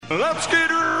Let's get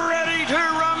ready to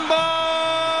rumble!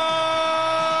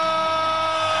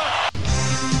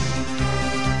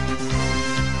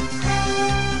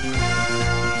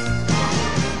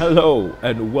 Hello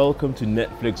and welcome to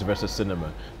Netflix vs.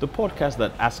 Cinema, the podcast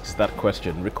that asks that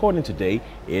question, recording today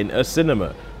in a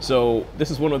cinema. So this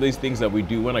is one of these things that we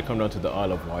do when I come down to the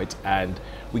Isle of Wight and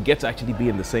we get to actually be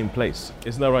in the same place.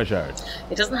 Isn't that right, Sharon?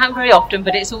 It doesn't happen very often,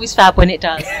 but it's always fab when it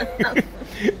does.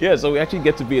 Yeah, so we actually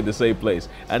get to be in the same place.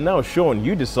 And now, Sean,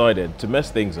 you decided to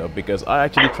mess things up because I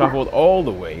actually traveled all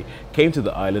the way, came to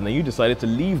the island, and you decided to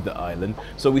leave the island.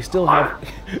 So we still have,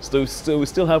 so we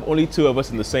still have only two of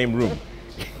us in the same room.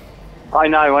 I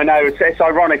know. It's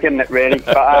ironic, isn't it? Really,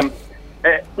 but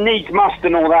it needs must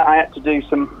and all that. I had to do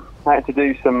some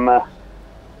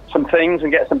things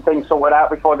and get some things sorted out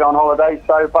before I go on holiday.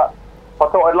 So, but I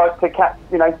thought I'd like to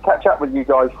catch up with you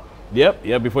guys. Yep,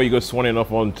 yeah. Before you go swanning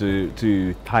off on to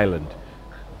Thailand.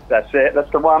 That's it.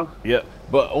 That's the one. Yeah,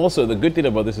 but also the good thing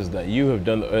about this is that you have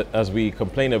done, as we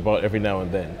complain about every now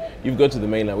and then, you've gone to the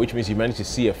mainland, which means you managed to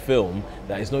see a film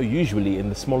that is not usually in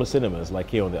the smaller cinemas like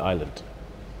here on the island.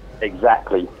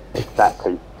 Exactly.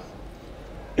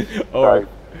 All right.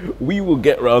 We will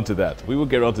get around to that. And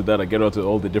get around to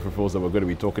all the different films that we're going to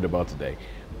be talking about today.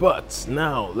 But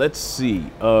now, let's see.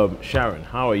 Sharon,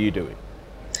 how are you doing?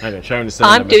 Hang on, Sharon is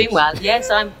sending I'm a doing message. well. Yes,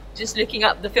 I'm just looking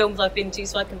up the films I've been to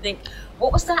so I can think,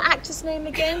 what was that actor's name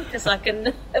again? Because I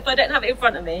can, if I don't have it in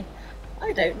front of me,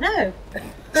 I don't know.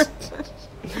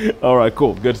 All right,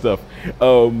 cool. Good stuff.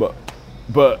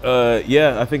 But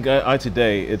yeah, I think I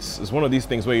today, it's one of these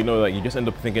things where you know that you just end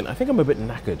up thinking, I think I'm a bit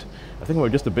knackered. I think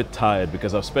I'm just a bit tired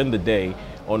because I've spent the day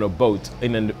on a boat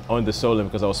on the Solent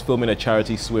because I was filming a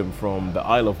charity swim from the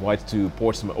Isle of Wight to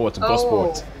Portsmouth or to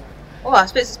Gosport. Oh, I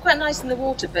suppose it's quite nice in the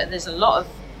water, but there's a lot of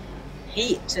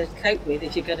heat to cope with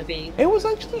if you're going to be... It was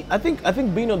actually, I think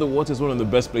being on the water is one of the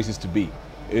best places to be.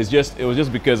 It was just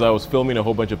because I was filming a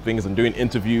whole bunch of things and doing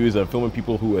interviews and filming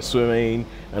people who were swimming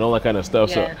and all that kind of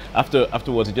stuff. Yeah. So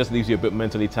afterwards, it just leaves you a bit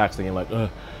mentally taxed and you're like,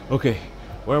 okay,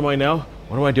 where am I now?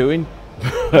 What am I doing?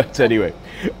 But anyway,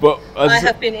 I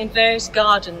have been in various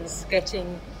gardens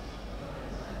getting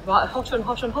hotter and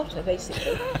hotter,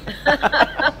 basically.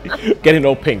 getting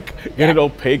all pink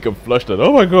and flushed and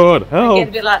oh my god, help! Getting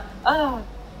a bit like,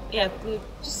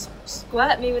 just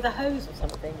squirt me with a hose or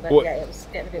something. But yeah, it was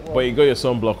getting a bit warm. But you got your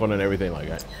sunblock on and everything like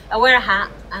that. I wear a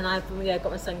hat and I've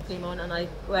got my sun cream on, and I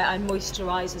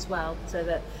moisturise as well so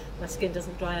that my skin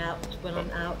doesn't dry out when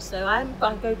I'm out. So I'm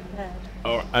go prepared.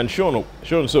 Oh, and Sean,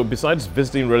 so besides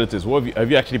visiting relatives,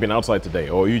 have you actually been outside today,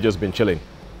 or have you just been chilling?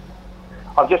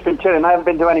 I've just been chilling. I haven't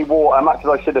been to any water, much as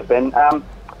I should have been. I've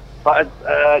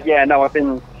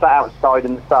been sat outside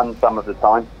in the sun some of the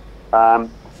time.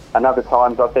 And other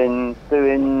times I've been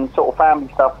doing sort of family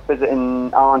stuff,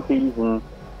 visiting aunties and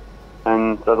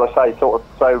as I say, so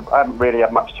I haven't really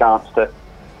had much chance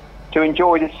to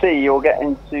enjoy the sea or get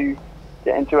into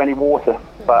any water.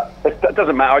 But it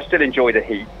doesn't matter. I still enjoy the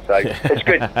heat, so it's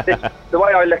good. The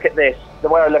way I look at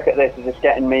this is just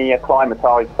getting me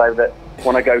acclimatised so that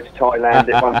when I go to Thailand,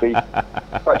 it won't be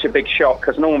such a big shock.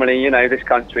 Because normally, this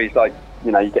country is like,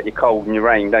 you get your cold and your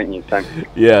rain, don't you? So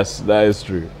yes, that is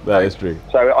true.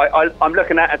 So I'm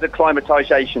looking at it as a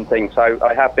climatisation thing. So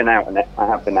I have been out in it.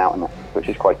 Which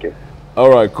is quite good. All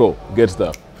right, cool, good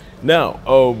stuff. Now,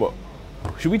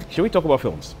 should we talk about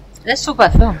films? Let's talk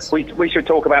about films. We should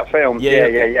talk about films.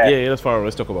 Yeah. That's fine.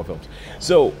 Let's talk about films.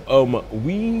 So,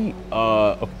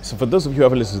 so for those of you who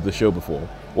haven't listened to the show before,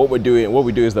 what we do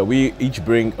is that we each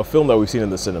bring a film that we've seen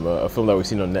in the cinema, a film that we've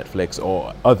seen on Netflix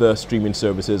or other streaming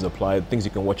services, applied things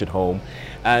you can watch at home,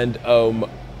 and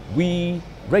we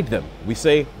rate them. We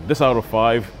say this out of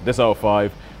 5, this out of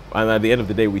 5. And at the end of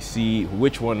the day, we see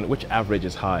which average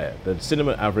is higher, the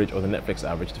cinema average or the Netflix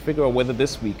average, to figure out whether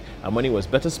this week our money was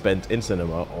better spent in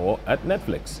cinema or at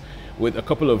Netflix. With a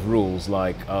couple of rules,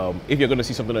 like if you're going to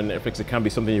see something on Netflix, it can be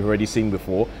something you've already seen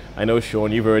before. I know,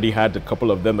 Sean, you've already had a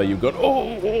couple of them that you've gone,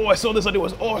 oh, I saw this and it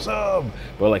was awesome.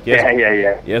 But like,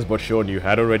 yes, yes, but Sean, you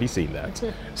had already seen that.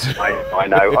 I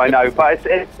know, but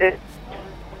it's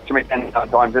to me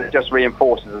sometimes it just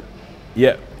reinforces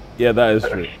it. Yeah, that is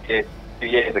true. 2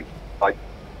 years ago, like,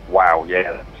 wow,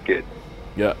 yeah, that's good.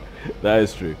 Yeah, that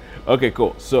is true. Okay,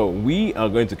 cool. So we are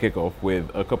going to kick off with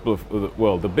a couple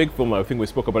of, the big film, I think we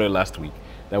spoke about it last week,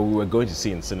 that we were going to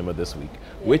see in cinema this week,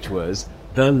 which was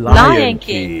The Lion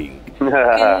King.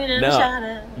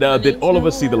 Now, did all of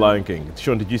us see The Lion King?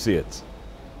 Sean, did you see it?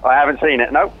 I haven't seen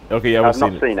it, no. Okay, you haven't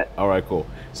I've not seen it. All right, cool.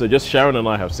 So just Sharon and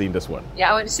I have seen this one.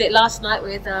 Yeah, I went to see it last night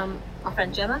with our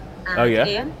friend Gemma and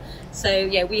Ian. So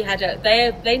yeah, we had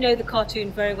they know the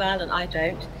cartoon very well and I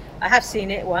don't. I have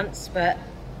seen it once, but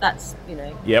that's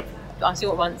Yep. I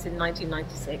saw it once in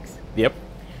 1996. Yep.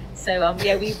 So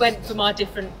we went from our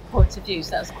different points of view,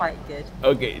 so that was quite good.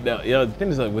 Okay, now the thing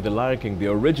is that with the Lion King, the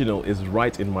original is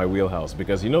right in my wheelhouse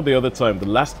because the other time, the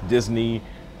last Disney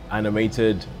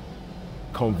animated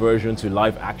conversion to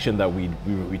live action that we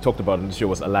talked about in this show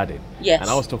was Aladdin. Yes. And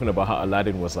I was talking about how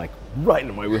Aladdin was like right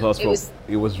in my wheelhouse. It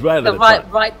was right at the the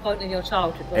time. right point in your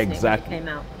childhood, wasn't Exactly. it, when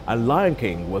it came out? And Lion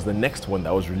King was the next one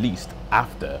that was released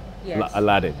after Yes.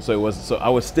 Aladdin. So I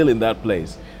was still in that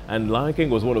place. And Lion King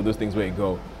was one of those things where you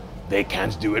go, they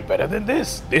can't do it better than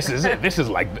this. This is it. This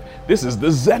is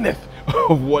the zenith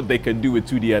of what they can do with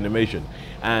 2D animation.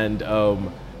 And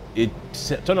it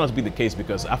turned out to be the case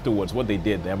because afterwards what they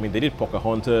did, they did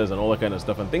Pocahontas and all that kind of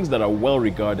stuff and things that are well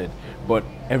regarded, but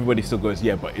everybody still goes,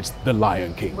 yeah, but it's the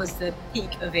Lion King. It was the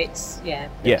peak of its, Yes.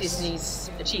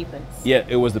 Disney's achievements. Yeah,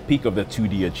 it was the peak of the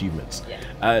 2D achievements. Yeah.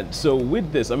 And so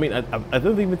with this, I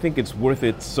don't even think it's worth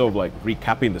it sort of like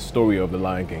recapping the story of the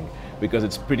Lion King because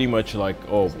it's pretty much like,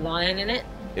 There's a lion in it.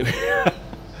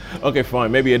 okay,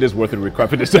 fine. Maybe it is worth it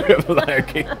recapping the story of the Lion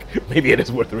King. Maybe it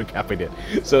is worth recapping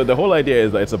it. So the whole idea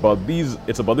is that it's about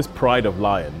this pride of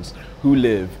lions who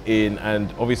live in,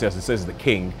 and obviously as it says, the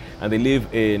king, and they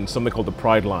live in something called the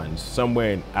Pride Lands,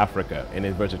 somewhere in Africa, in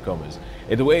inverted commas.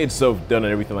 And the way it's sort of done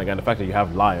and everything like that, and the fact that you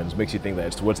have lions makes you think that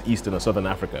it's towards eastern or southern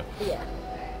Africa. Yeah.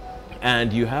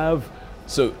 And you have,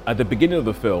 so at the beginning of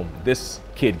the film, this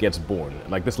kid gets born,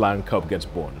 like this lion cub gets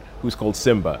born, who's called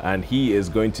Simba, and he's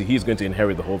going to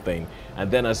inherit the whole thing.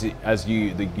 And then as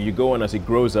you go on, as he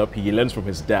grows up, he learns from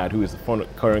his dad, who is the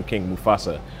current king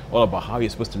Mufasa, all about how you're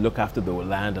supposed to look after the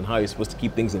land and how you're supposed to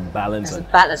keep things in balance.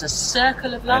 There's a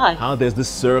circle of life. And how there's this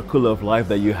circle of life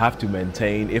that you have to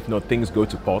maintain, if not things go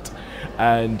to pot.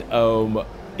 And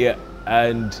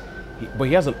but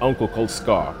he has an uncle called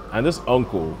Scar, and this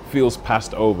uncle feels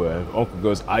passed over, and uncle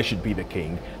goes, I should be the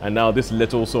king, and now this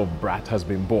little sort of brat has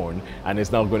been born and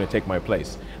is now going to take my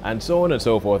place, and so on and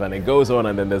so forth, and it goes on,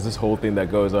 and then there's this whole thing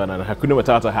that goes on, and Hakuna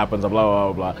Matata happens, and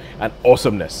blah, blah, blah, blah, and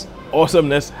awesomeness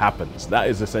happens. That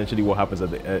is essentially what happens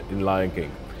in Lion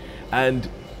King. And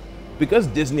because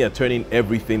Disney are turning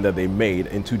everything that they made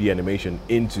in 2D animation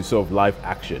into sort of live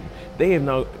action, they have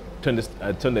now turned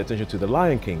their attention to the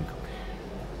Lion King,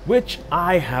 which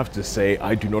I have to say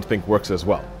I do not think works as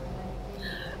well.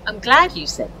 I'm glad you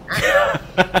said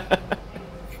that.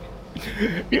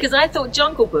 Because I thought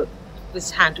Jungle Book was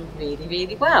handled really,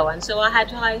 really well, and so I had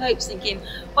high hopes, thinking,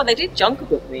 well, they did Jungle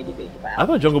Book really, really well. I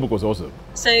thought Jungle Book was awesome.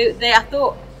 So I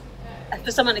thought, for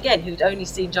someone again who'd only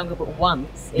seen Jungle Book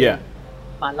once in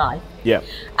my life. Yeah.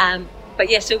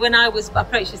 So when I was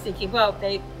approached, I was thinking, well,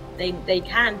 they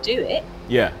can do it.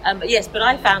 Yeah. But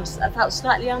I felt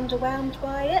slightly underwhelmed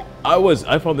by it.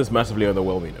 I found this massively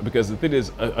underwhelming because the thing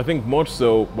is, I think more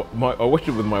so, I watched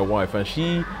it with my wife, and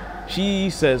she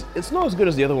says it's not as good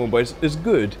as the other one, but it's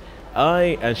good.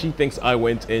 And she thinks I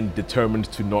went in determined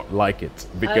to not like it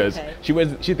because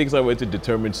she thinks I went in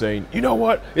determined, saying, you know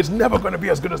what, it's never going to be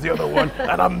as good as the other one,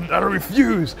 and I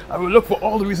refuse. I will look for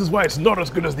all the reasons why it's not as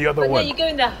good as the other one. But you go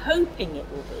in there hoping it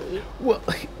will be. Well,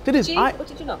 it is. Or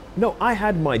did you not? No, I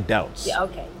had my doubts. Yeah,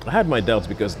 okay. I had my doubts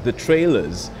because the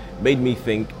trailers made me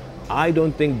think, I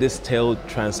don't think this tale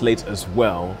translates as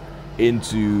well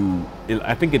into,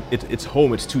 I think it's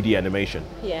home, it's 2D animation.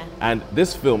 Yeah. And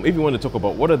this film, if you want to talk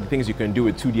about what are the things you can do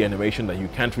with 2D animation that you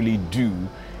can't really do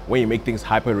when you make things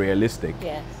hyper realistic,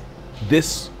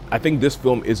 I think this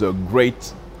film is a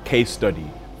great case study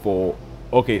for,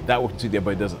 okay, that worked 2D,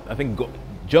 but it doesn't. I think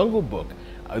Jungle Book,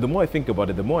 the more I think about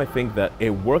it, the more I think that it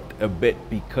worked a bit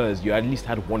because you at least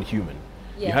had one human.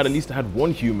 Yes. You had at least had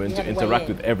one human to interact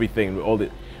with everything, with all the.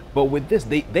 But with this,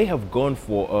 they have gone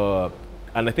for,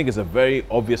 and I think it's a very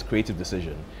obvious creative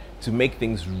decision to make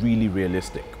things really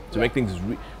realistic. To make things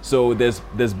so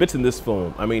there's bits in this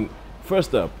film. I mean,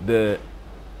 first up,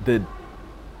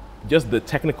 just the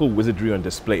technical wizardry on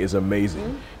display is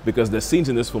amazing because there's scenes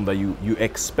in this film that you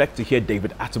expect to hear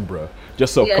David Attenborough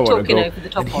just so come on and go. Over the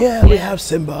top and here we have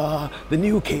Simba, the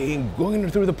new king, going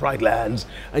through the Pride Lands,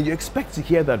 and you expect to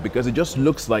hear that because it just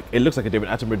looks like a David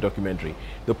Attenborough documentary.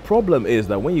 The problem is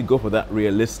that when you go for that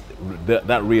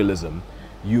realism,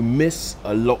 you miss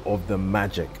a lot of the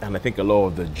magic and I think a lot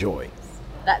of the joy.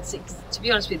 That's, to be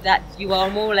honest with you, that you are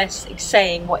more or less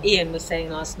saying what Ian was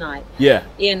saying last night. Yeah.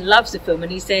 Ian loves the film,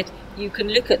 and he said you can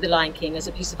look at The Lion King as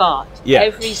a piece of art. Yeah.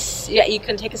 You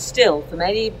can take a still from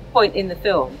any point in the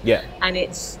film. Yeah. And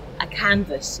it's a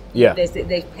canvas. Yeah.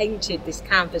 They've painted this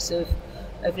canvas of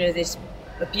this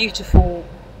a beautiful.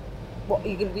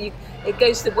 It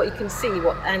goes to what you can see,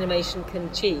 what animation can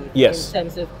achieve. Yes. In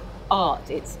terms of art,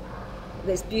 it's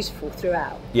that's beautiful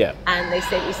throughout. Yeah. And he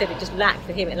said it just lacked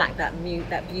for him. It lacked that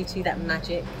beauty, that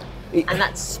magic, and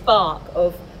that spark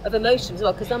of emotion as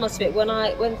well. Because I must admit,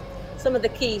 when some of the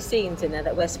key scenes in there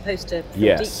that we're supposed to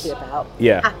feel deeply about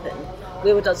happened,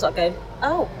 we were just sort of going,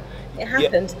 oh, it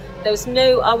happened. Yeah. There was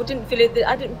no, I didn't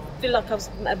feel like I was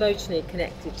emotionally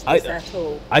connected to this at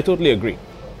all. I totally agree.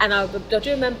 And I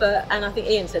do remember, and I think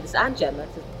Ian said this, and Gemma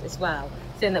as well,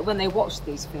 saying that when they watched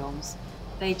these films,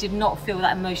 they did not feel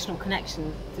that emotional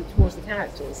connection towards the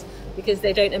characters because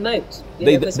they don't emote.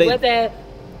 Because where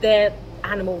they're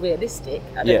animal realistic,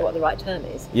 I don't know what the right term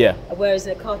is. Yeah. Whereas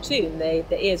in a cartoon,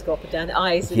 the ears go up and down, the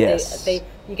eyes,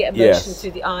 you get emotion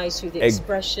through the eyes, through the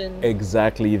expression.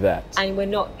 Exactly that. And we're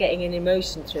not getting an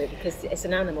emotion through it because it's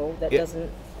an animal that doesn't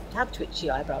have twitchy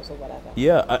eyebrows or whatever.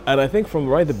 Yeah, and I think from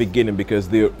right at the beginning, because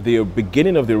the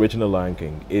beginning of the original Lion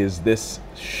King is this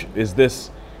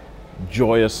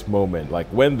joyous moment, like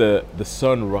when the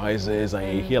sun rises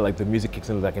and you hear like the music kicks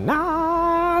in, like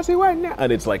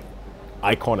and it's like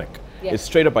iconic. Yeah. It's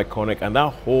straight up iconic, and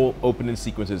that whole opening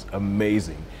sequence is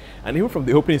amazing. And even from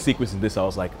the opening sequence in this, I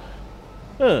was like,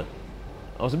 I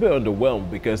was a bit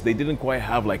underwhelmed because they didn't quite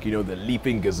have like, the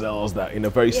leaping gazelles that in a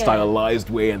very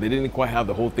stylized way, and they didn't quite have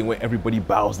the whole thing where everybody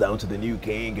bows down to the new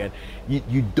king, and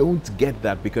you don't get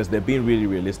that because they're being really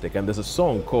realistic. And there's a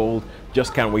song called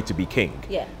Just Can't Wait to Be King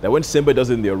that when Simba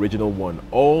does it in the original one,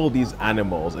 all these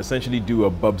animals essentially do a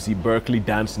Bubsy Berkeley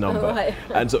dance number.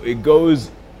 And so it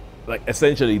goes like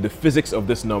essentially the physics of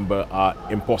this number are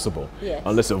impossible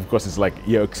unless of course it's like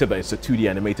except that it's a 2D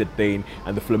animated thing,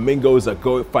 and the flamingos are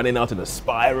fanning out in a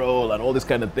spiral and all these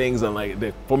kind of things, and like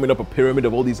they're forming up a pyramid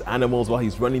of all these animals while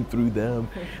he's running through them,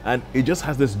 and it just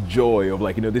has this joy of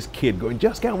like this kid going,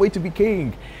 just can't wait to be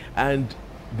king. And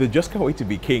the just can't wait to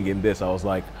be king in this, I was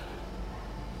like,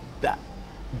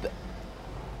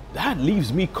 that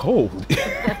leaves me cold.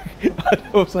 I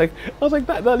was like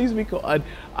that leaves me cold.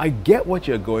 I get what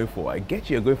you're going for. I get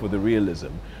you're going for the realism,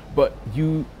 but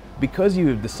because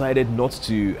you've decided not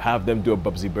to have them do a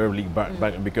Bubsy Berkeley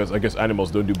because I guess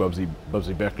animals don't do Bubsy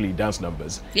Berkeley dance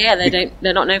numbers. Yeah,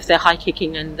 they're not known for their high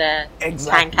kicking and their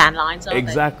can lines, are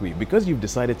they? Because you've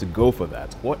decided to go for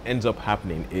that, what ends up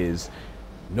happening is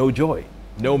no joy,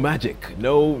 no magic,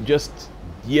 no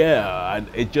and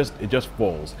it just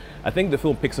falls. I think the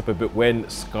film picks up a bit when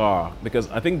Scar, because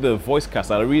I think the voice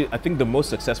cast, I think the most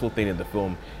successful thing in the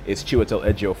film is Chiwetel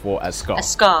Ejiofor as Scar.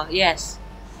 As Scar, yes.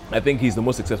 I think he's the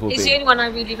most successful thing. He's the only one I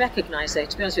really recognise, though,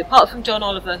 to be honest with you, apart from John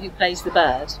Oliver, who plays the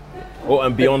bird. Oh,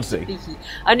 and Beyonce.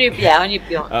 I knew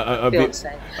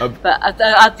Beyonce. But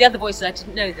the other voices, I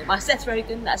didn't know them. Seth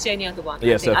Rogen, that's the only other one.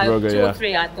 Yeah, Seth Rogen, two or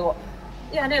three, I thought,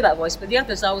 I know that voice, but the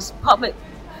others, I was part of it,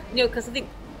 because I think,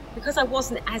 because I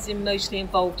wasn't as emotionally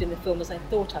involved in the film as I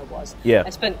thought I was, I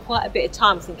spent quite a bit of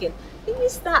time thinking, who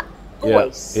is that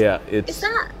voice? Is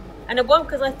that? And at one,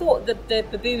 because I thought the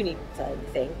baboony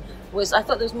thing was, I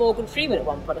thought there was Morgan Freeman at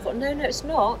one point. I thought, no, it's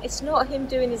not. It's not him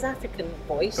doing his African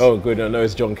voice. Oh, good. No,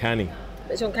 it's John Canny.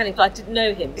 It's John Canny, but I didn't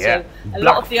know him. Yeah. So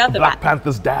lot of the other Black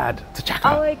Panther's dad,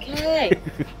 T'Chaka. Oh, okay.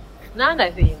 Now I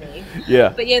know who you mean.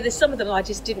 Yeah. But there's some of them I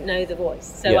just didn't know the voice.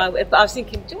 So I was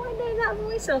thinking, do I know that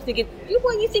voice? And I was thinking,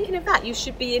 what are you thinking of that? You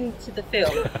should be into the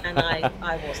film. And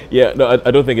I wasn't. Yeah, no,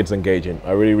 I don't think it's engaging.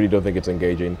 I really, really don't think it's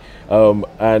engaging.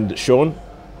 And Sean?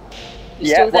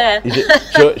 You're still there?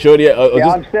 Sean,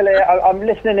 I'm still here. I'm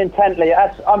listening intently.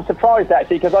 I'm surprised,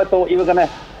 actually, because I thought you were going to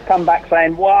come back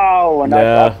saying, wow. And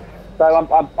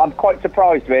so I'm quite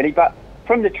surprised, really. But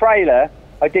from the trailer,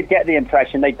 I did get the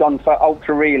impression they'd gone for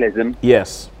ultra realism.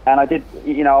 Yes. And I did,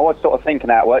 I was sort of thinking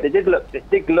that word. It did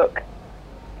look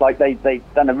like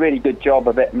they'd done a really good job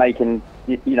of it, making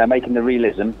the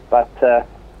realism. But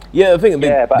I think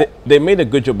they made a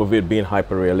good job of it being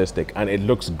hyper realistic, and it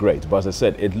looks great. But as I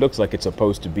said, it looks like it's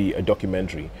supposed to be a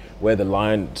documentary where the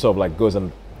lion sort of like goes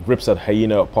and rips a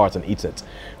hyena apart and eats it.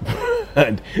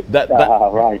 And that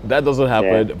doesn't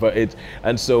happen,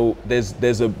 but so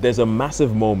there's a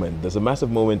massive moment. There's a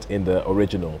massive moment in the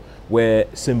original where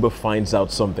Simba finds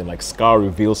out something, like Scar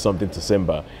reveals something to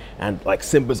Simba, and like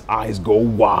Simba's eyes go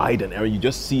wide, and you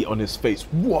just see on his face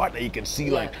what, and you can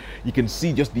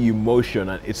see just the emotion,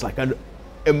 and it's like an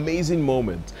amazing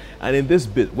moment. And in this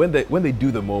bit, when they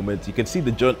do the moment, you can see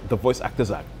the voice actors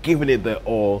are giving it their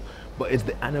all, but it's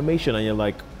the animation, and you're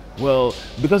like, well,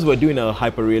 because we're doing a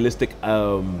hyper-realistic,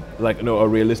 a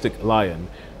realistic lion,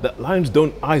 the lion's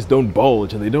eyes don't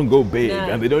bulge and they don't go big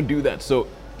and they don't do that. So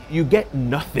you get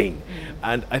nothing.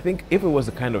 And I think if it was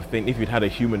the kind of thing, if you'd had a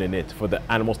human in it for the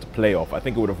animals to play off, I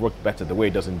think it would have worked better the way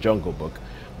it does in Jungle Book.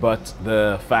 But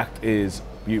the fact is,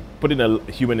 you putting a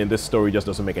human in this story just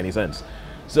doesn't make any sense.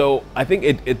 So I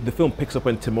think the film picks up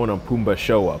when Timon and Pumbaa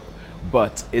show up,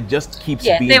 but it just keeps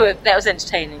Yeah, being... that was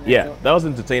entertaining. I Yeah, thought. that was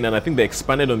entertaining, and I think they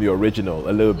expanded on the original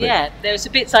a little bit. Yeah, there was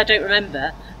bits I don't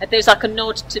remember. There was like a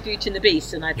nod to Beauty and the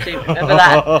Beast, and I don't remember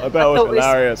that. That was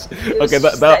hilarious. It Okay,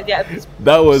 was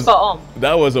that was spot on.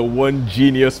 that was a one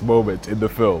genius moment in the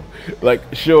film. Like,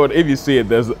 Sean, if you see it,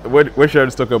 there's when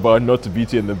Sharon's talking about not to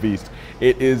Beauty and the Beast,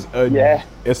 it is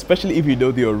especially if you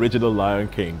know the original Lion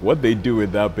King, what they do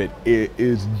with that bit, it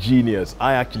is genius.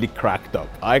 I actually cracked up.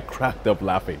 I cracked up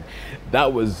laughing.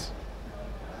 That was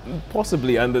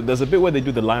possibly, and there's a bit where they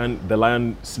do the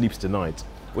lion sleeps tonight,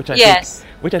 which I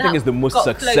think is the most got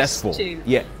successful. Close to,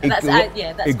 yeah, that's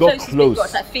it got close. close. It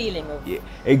got that feeling of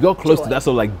It got close joy. to that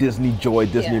sort of like Disney joy,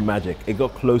 Disney magic. It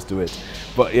got close to it,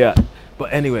 but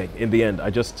anyway, in the end, I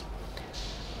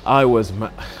was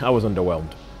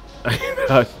underwhelmed.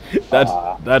 I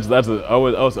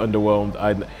was underwhelmed.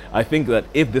 I think that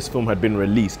if this film had been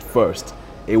released first,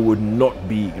 it would not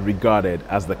be regarded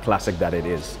as the classic that it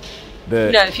is.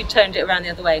 If you turned it around the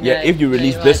other way. If you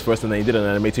released you're this right. first and then you did an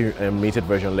animated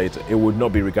version later, it would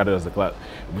not be regarded as the class.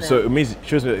 No. So it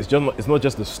shows me it's not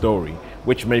just the story,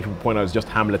 which many people point out is just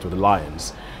Hamlet with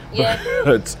lions. Yeah.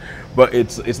 But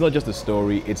it's not just the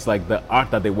story. It's like the art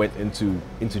that they went into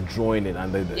drawing it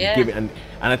and giving, and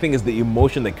I think it's the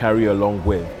emotion they carry along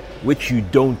with, which you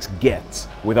don't get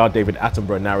without David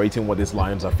Attenborough narrating what these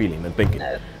lions are feeling and thinking.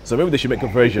 No. So maybe they should make a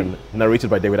version narrated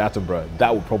by David Attenborough.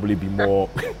 That would probably be more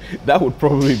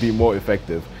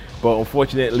effective. But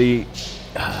unfortunately,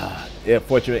 I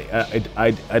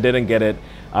didn't get it.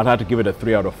 I'd have to give it a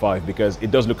 3 out of 5 because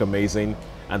it does look amazing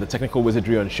and the technical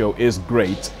wizardry on show is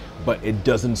great, but it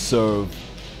doesn't serve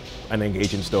an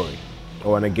engaging story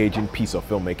or an engaging piece of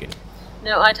filmmaking.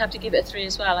 No, I'd have to give it a 3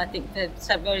 as well. I think for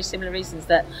some very similar reasons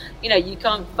that, you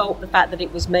can't fault the fact that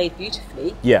it was made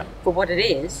beautifully for what it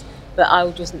is, but I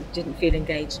just didn't feel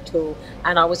engaged at all.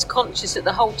 And I was conscious that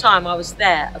the whole time I was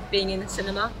there of being in the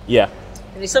cinema. Yeah.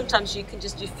 And sometimes you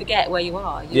forget where you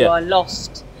are. You are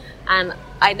lost. And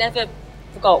I never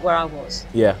forgot where I was.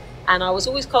 Yeah. And I was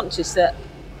always conscious that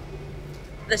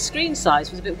the screen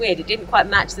size was a bit weird. It didn't quite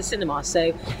match the cinema,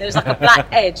 so there was like a black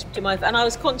edge to my... And I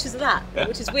was conscious of that,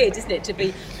 which is weird, isn't it?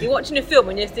 You're watching a film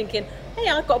and you're thinking, hey,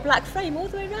 I've got a black frame all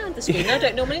the way around the screen. I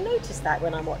don't normally notice that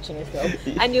when I'm watching a film.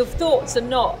 And your thoughts are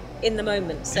not in the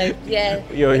moment. So, it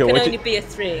can only be a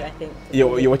 3, I think.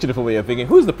 You're watching the film and you're thinking,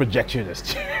 who's the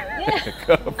projectionist?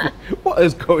 Yeah. What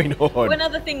is going on? When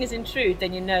other things intrude,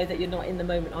 then you know that you're not in the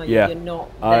moment, are you? Yeah. You're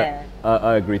not there.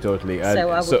 I agree totally.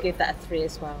 So I would give that a 3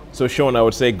 as well. So Sean, I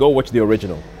would say go watch the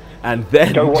original, and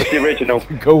then Go watch the original.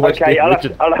 Go watch the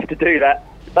original. I'll have to do that.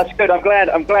 That's good. I'm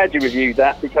glad you reviewed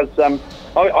that because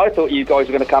I thought you guys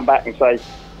were going to come back and say,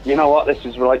 you know what, this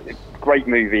was like a great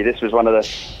movie. This was one of the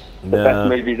best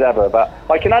movies ever. But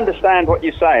I can understand what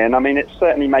you're saying. I mean, it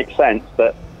certainly makes sense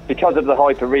that because of the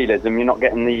hyper-realism, you're not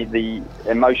getting the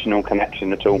emotional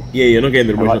connection at all. Yeah, you're not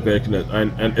getting the emotional connection,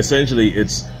 and essentially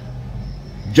it's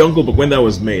Jungle Book. When that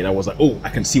was made, I was like, oh, I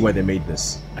can see why they made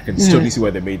this. I can totally see why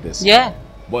they made this. Yeah.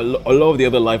 But a lot of the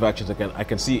other live actions, I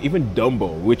can see, even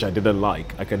Dumbo, which I didn't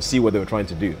like, I can see what they were trying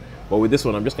to do. But with this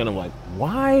one, I'm just kind of like,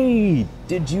 why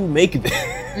did you make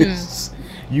this?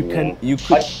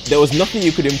 There was nothing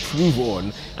you could improve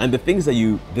on, and the things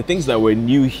that were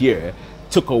new here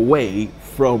took away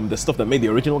from the stuff that made the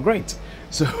original great.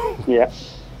 So yeah.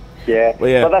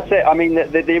 But that's it. I mean,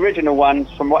 the original one,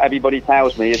 from what everybody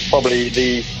tells me, is probably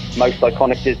the most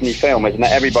iconic Disney film, isn't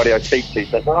it? Everybody I speak to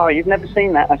says, "Oh, you've never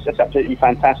seen that? That's just absolutely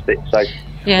fantastic." So,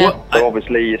 so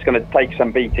obviously, it's going to take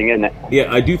some beating, isn't it?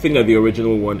 Yeah, I do think that the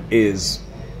original one is.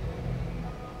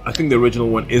 I think the original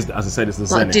one is, as I said, it's the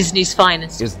zenith. Disney's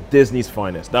finest. It's Disney's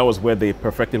finest. That was where they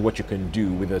perfected what you can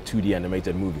do with a 2D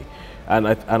animated movie, and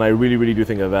I really, really do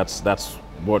think that that's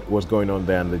what was going on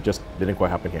there, and it just didn't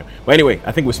quite happen here. But anyway,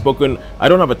 I think we've spoken. I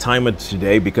don't have a timer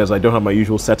today because I don't have my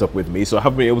usual setup with me, so I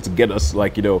haven't been able to get us a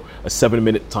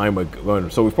 7-minute timer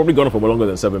going. So we've probably gone on for longer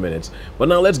than 7 minutes. But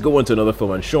now let's go on to another film.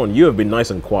 And Sean, you have been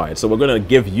nice and quiet, so we're going to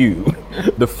give you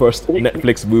the first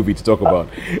Netflix movie to talk about.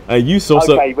 And you saw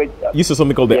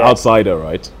something called The Outsider,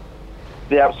 right?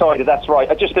 The Outsider, that's right.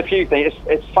 Just a few things.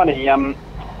 It's funny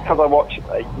because I watched,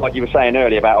 like you were saying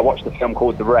earlier I watched a film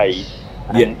called The Raid.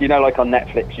 And like on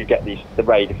Netflix, you get the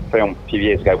Raid film a few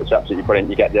years ago, which is absolutely brilliant.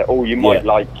 You get you might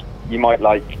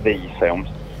like these films.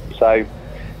 So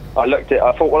I looked at,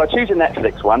 I thought, well, I choose a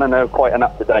Netflix one, and they're quite an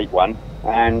up-to-date one.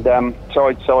 And so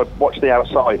I watched The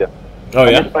Outsider. Oh,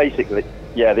 yeah? It's basically,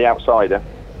 The Outsider.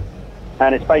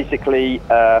 And it's basically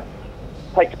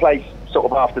takes place sort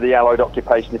of after the Allied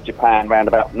occupation of Japan, around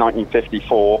about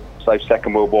 1954, so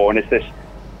Second World War, and it's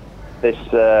this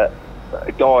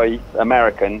a guy,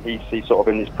 American, he's sort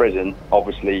of in this prison.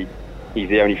 Obviously, he's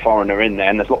the only foreigner in there,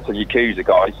 and there's lots of Yakuza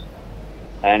guys.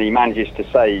 And he manages to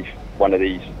save one of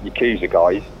these Yakuza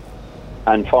guys.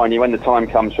 And finally, when the time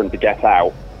comes for him to get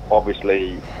out,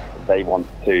 obviously they want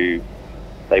to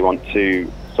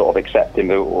sort of accept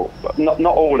him. Or not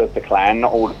all of the clan,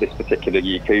 not all of this particular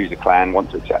Yakuza clan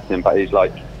want to accept him, but he's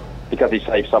like, because he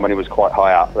saved someone who was quite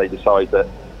high up, they decide that,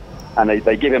 and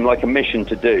they give him like a mission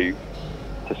to do,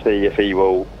 to see if he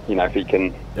will, if he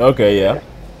can. Okay, yeah.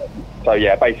 So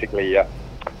yeah, basically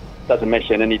does a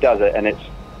mission, and he does it,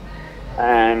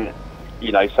 and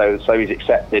so he's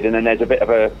accepted, and then there's a bit of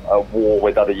a war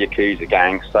with other Yakuza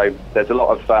gangs. So there's a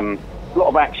lot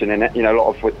of action in it, a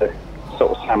lot of with the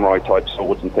sort of samurai type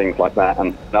swords and things like that,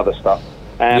 and other stuff.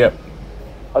 Yep.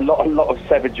 A lot of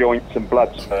severed joints and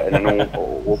blood spurting and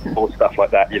all stuff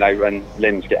like that, and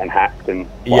limbs getting hacked and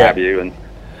what have you, and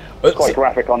it's quite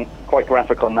graphic on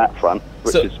that front,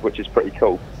 which is pretty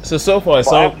cool. So far it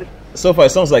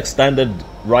sounds like standard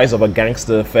Rise of a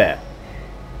Gangster fare.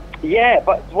 Yeah,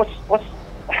 but what's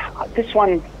this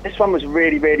one was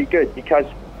really, really good, because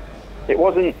it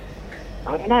wasn't,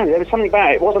 I don't know, there was something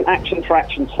about it. It wasn't action for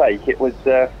action's sake. It was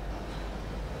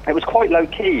quite low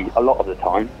key a lot of the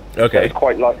time. Okay.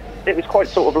 It was quite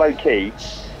sort of low key,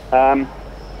 and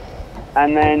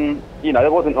then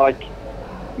there wasn't like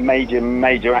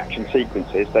major action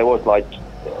sequences. There was like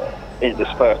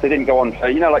interspersed. They didn't go on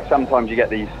for, like sometimes you get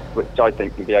these, which I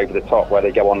think can be over the top, where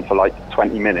they go on for like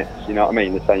 20 minutes. You know what I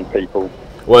mean? The same people.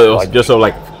 Well, it was just sort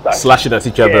of like slashing at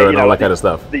each other and all that kind of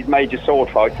stuff. These major sword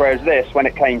fights. Whereas this, when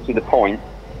it came to the point,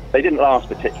 they didn't last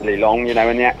particularly long.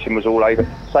 And the action was all over.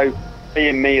 So,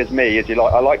 being me, as you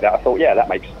like, I like that. I thought, yeah, that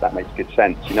makes good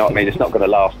sense. You know what I mean? It's not going to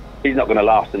last. He's not going to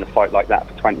last in a fight like that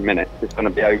for 20 minutes. It's going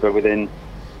to be over within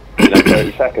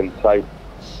 30 seconds. So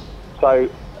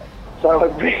I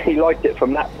really liked it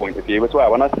from that point of view as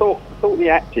well. And I thought the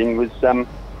acting was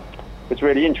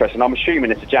really interesting. I'm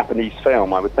assuming it's a Japanese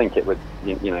film. I would think it was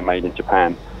made in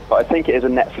Japan, but I think it is a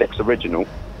Netflix original.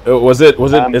 Was it?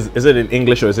 Is it in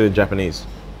English or is it in Japanese?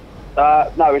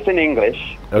 No, it's in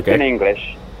English. Okay. It's in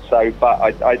English. So, but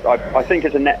I think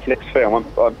it's a Netflix film.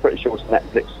 I'm pretty sure it's a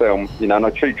Netflix film. And I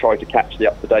try to catch the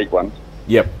up-to-date ones.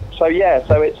 Yep. So yeah,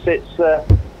 so it's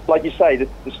like you say,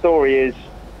 the story is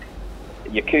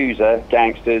Yakuza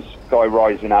gangsters, guy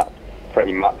rising up,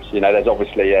 pretty much. There's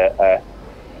obviously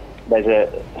there's a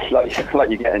like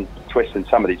you get in twists in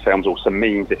some of these films, or some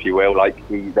memes, if you will. Like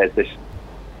there's this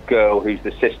girl who's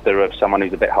the sister of someone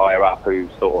who's a bit higher up, who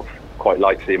sort of quite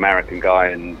likes the American guy,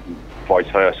 and vice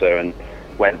versa. And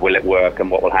when will it work, and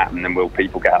what will happen, and will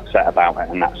people get upset about it,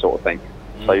 and that sort of thing.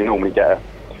 So you normally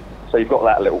so you've got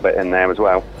that a little bit in there as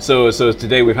well. So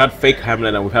today we've had fake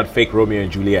Hamlet and we've had fake Romeo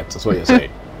and Juliet. That's what you're saying.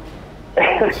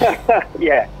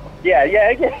 Yeah.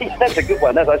 That's a good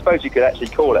one. I suppose you could actually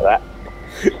call it that.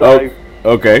 So,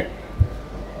 oh, okay.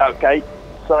 Okay.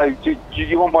 So do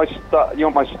you want my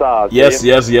stars? Yes.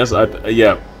 Yeah.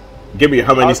 Give me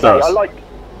how many stars? I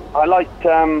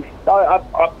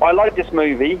like this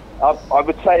movie. I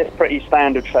would say it's pretty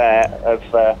standard fare of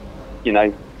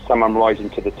someone rising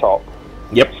to the top.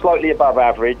 Yep. Slightly above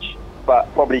average, but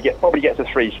probably gets a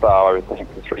 3-star. I would think a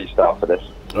 3-star for this.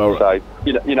 All right.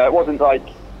 So it wasn't like.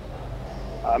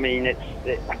 I mean,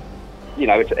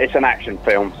 it's an action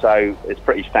film, so it's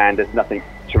pretty standard. Nothing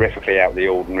terrifically out of the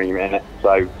ordinary in it.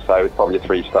 So it's probably a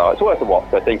 3-star. It's worth a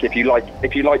watch. I think if you like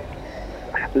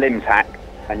limbs hacked,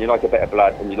 and you like a bit of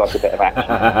blood, and you like a bit of action,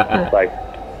 so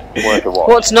worth a watch.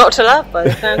 What's not to love, by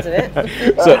the sounds of it?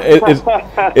 So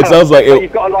it sounds like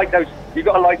you've got to like those. You've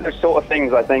got to like those sort of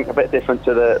things. I think a bit different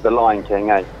to the Lion King,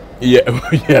 eh? Yeah,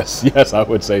 yes, I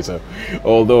would say so.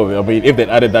 Although, I mean, if they'd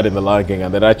added that in the Lion King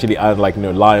and they'd actually added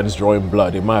lions drawing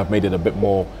blood, it might have made it a bit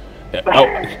more.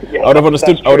 I would have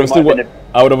understood. I would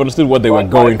have understood what they were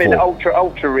going for.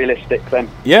 Ultra realistic then.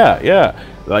 Yeah.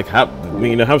 Like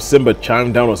have Simba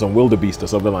chime down on some wildebeest or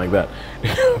something like that.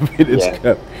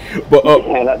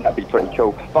 That'd be pretty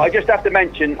cool. But I just have to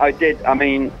mention, I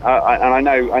mean, and I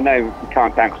know you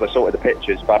can't count because I sorted the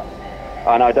pictures, but.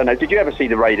 And I don't know. Did you ever see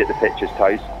The Raid at the Pictures,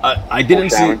 Toes? I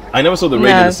didn't see. I never saw The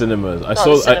Raid in the cinemas.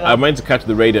 I meant to catch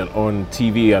The Raid on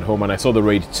TV at home, and I saw The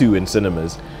Raid 2 in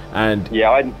cinemas. And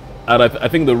I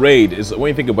think The Raid is, when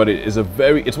you think about it,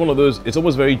 it's one of those. It's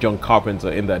almost very John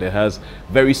Carpenter in that it has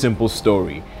very simple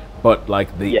story, but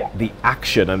like the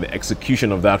action and the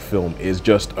execution of that film is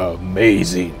just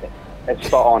amazing. It's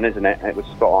spot on, isn't it? It was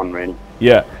spot on, really.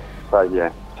 Yeah.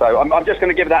 So I'm just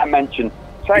going to give that a mention.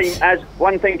 Same as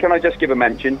one thing, can I just give a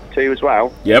mention to as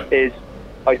well? Yep. Is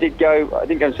I didn't go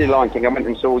and see Lion King. I went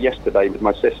and saw yesterday with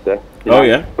my sister.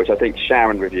 Which I think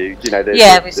Sharon reviewed. You know, the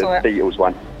Beatles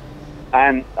one.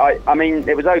 And I mean,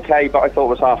 it was okay, but I thought it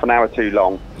was half an hour too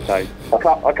long. So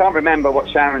I can't remember what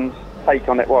Sharon's take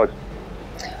on it was.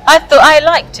 I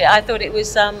liked it. I thought it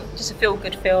was just a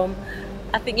feel-good film.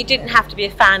 I think you didn't have to be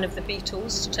a fan of the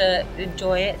Beatles to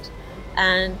enjoy it.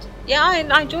 And yeah,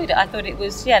 I enjoyed it. I thought it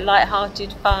was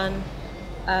light-hearted, fun.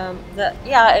 It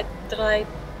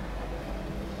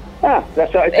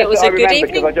was a good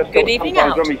evening. I just good thought evening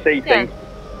sometimes out. when we see things,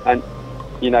 and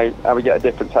you know, how we get a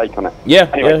different take on it. Yeah,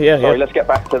 anyway, yeah. Sorry, let's get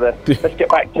back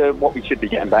to what we should be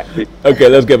getting back to. Okay,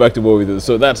 let's get back to what we did.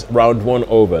 So that's round one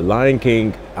over. Lion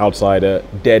King, Outsider,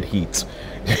 Dead Heat.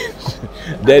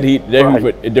 Dead Heat,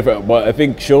 right. Different. But I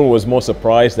think Sean was more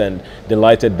surprised and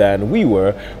delighted than we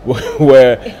were,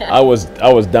 where I was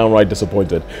downright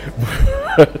disappointed.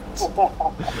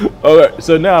 All right,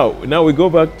 so now we go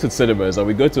back to cinemas and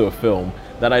we go to a film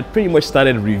that I pretty much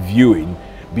started reviewing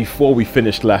before we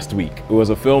finished last week. It was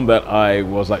a film that I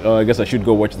was like, I guess I should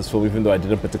go watch this film, even though I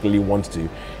didn't particularly want to.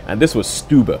 And this was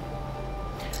Stuber.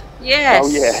 Yes. Oh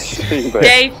yes, Stuber.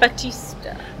 Dave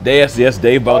Bautista. Yes,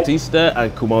 Dave Bautista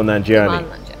and Kumail Nanjiani.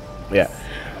 Yeah.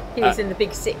 He was in The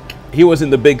Big Sick. He was in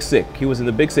The Big Sick.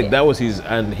 Yeah. That was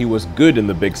and he was good in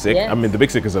The Big Sick. Yes. I mean, The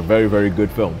Big Sick is a very, very good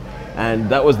film. And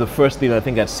that was the first thing I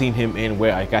think I'd seen him in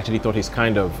where I actually thought his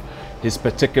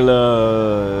particular,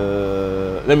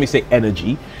 let me say,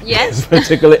 energy. Yes. His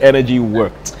particular energy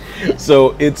worked.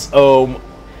 So it's so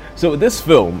this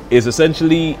film is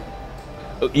essentially,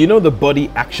 you know, the buddy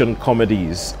action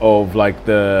comedies of like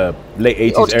the late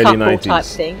 80s, early 90s type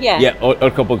thing. Yeah,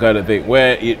 odd couple kind of thing,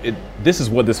 where this is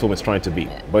what this film is trying to be,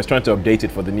 but it's trying to update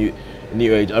it for the new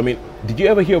age. I mean, did you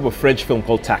ever hear of a French film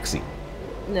called Taxi?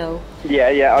 No.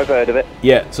 Yeah, I've heard of it.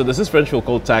 Yeah, so there's this French film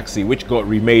called Taxi, which got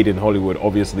remade in Hollywood,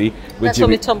 obviously. That's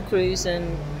one with Tom Cruise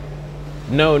and...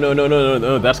 No,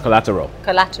 that's Collateral.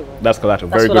 Collateral. That's Collateral.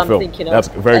 That's Very what good I'm film. thinking of. That's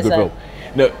a very good film.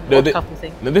 No,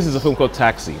 this is a film called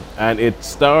Taxi, and it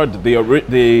starred the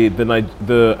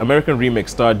American remake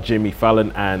starred Jimmy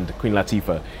Fallon and Queen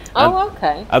Latifah.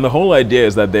 Okay. And the whole idea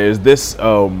is that there's this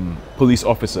police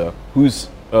officer whose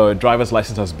driver's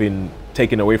license has been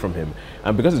taken away from him,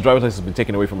 and because his driver's license has been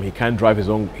taken away from him, he can't drive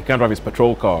his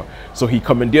patrol car. So he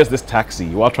commandeers this taxi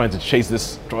while trying to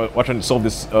solve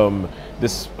this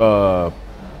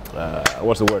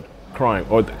what's the word? Crime,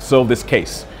 or solve this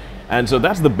case. And so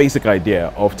that's the basic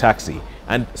idea of Taxi.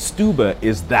 And Stuber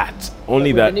is that,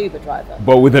 only that, an Uber driver.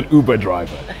 But with an Uber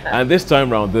driver. And this time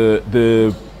round,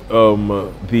 the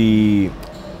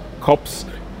cop's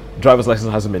driver's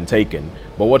license hasn't been taken.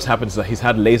 But what's happened is that he's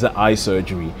had laser eye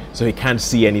surgery, so he can't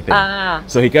see anything.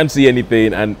 So he can't see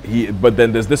anything, and but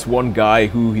then there's this one guy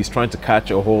who he's trying to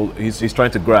catch a hold. He's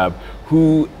trying to grab,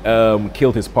 who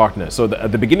killed his partner. So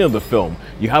at the beginning of the film,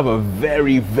 you have a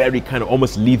very, very kind of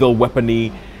almost lethal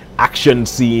weapony action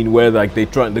scene where like they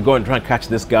go and try and catch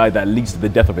this guy that leads to the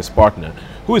death of his partner,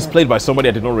 who is played by somebody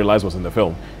I did not realize was in the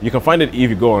film. You can find it if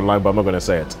you go online, but I'm not going to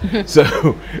say it.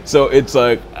 So it's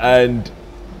like, and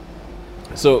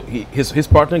so his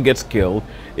partner gets killed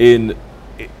in.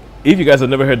 If you guys have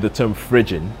never heard the term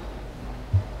fridging,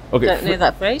 okay, don't know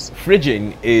that phrase.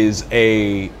 Fridging is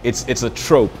it's a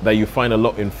trope that you find a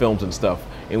lot in films and stuff,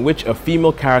 in which a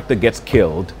female character gets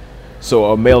killed,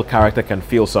 so a male character can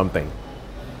feel something.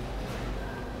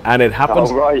 And it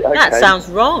happens. Oh, right, okay. That sounds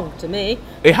wrong to me.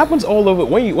 It happens all over.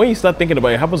 When you start thinking about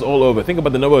it, it happens all over. Think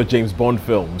about the number of James Bond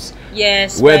films.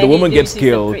 Yes. Where the woman gets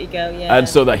killed, girl, and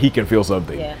so that he can feel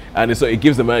something. Yeah. And so it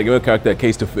gives the male character a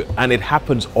case to feel, and it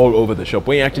happens all over the shop.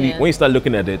 When you start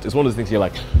looking at it, it's one of those things you're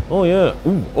like, oh yeah,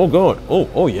 ooh, oh god,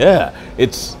 oh yeah.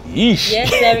 It's yeesh.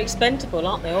 Yes, they're expendable,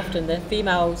 aren't they? Often the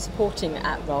female supporting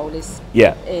act role is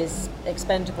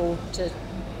expendable to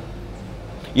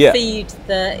feed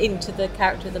into the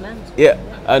character of the man. Yeah,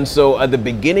 and so at the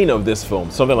beginning of this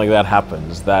film, something like that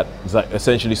happens. That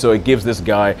essentially, so it gives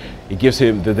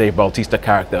him the Dave Bautista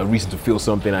character a reason to feel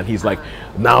something, and he's like,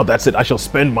 now that's it. I shall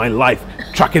spend my life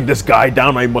tracking this guy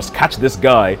down. I must catch this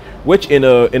guy. Which in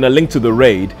a Link to the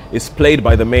Raid is played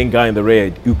by the main guy in the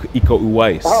Raid, Iko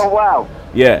Uwais. Oh wow.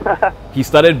 Yeah, he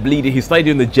started bleeding. He started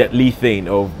doing the Jet Li thing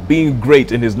of being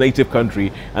great in his native country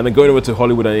and then going over to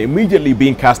Hollywood and immediately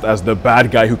being cast as the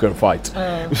bad guy who can fight.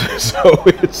 So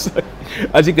it's,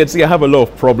 as you can see, I have a lot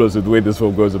of problems with the way this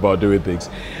film goes about doing things.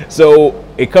 So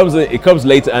it comes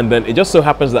later, and then it just so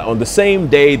happens that on the same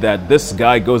day that this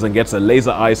guy goes and gets a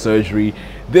laser eye surgery,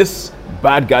 this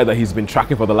bad guy that he's been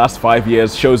tracking for the last 5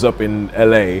 years shows up in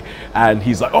LA, and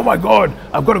he's like, oh my god,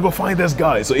 I've got to go find this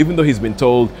guy. So even though he's been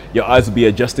told your eyes will be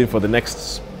adjusting for the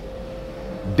next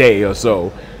day or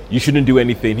so, you shouldn't do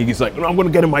anything. He's like, no, I'm going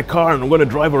to get in my car and I'm going to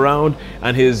drive around.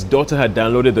 And his daughter had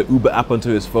downloaded the Uber app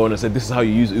onto his phone and said, this is how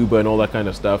you use Uber and all that kind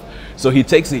of stuff. So he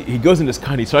goes in this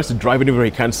car and he tries to drive anywhere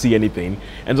he can't see anything,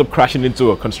 ends up crashing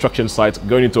into a construction site,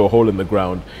 going into a hole in the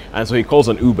ground. And so he calls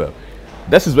an Uber.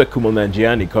 This is where Kumail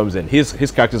Nanjiani comes in.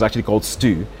 His character is actually called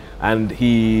Stu. And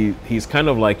he's kind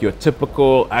of like your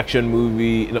typical action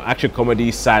movie, action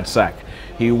comedy sad sack.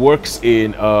 He works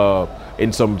in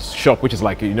some shop, which is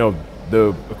like,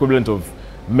 the equivalent of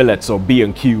Millets or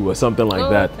B&Q or something like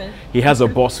that. Okay. He has a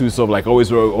boss who's sort of like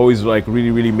always like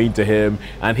really, really mean to him,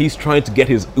 and he's trying to get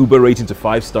his Uber rating to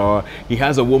 5-star. He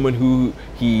has a woman who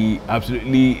he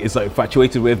absolutely is like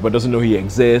infatuated with but doesn't know he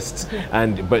exists,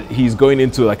 but he's going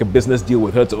into like a business deal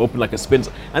with her to open like a spin.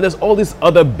 And there's all this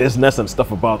other business and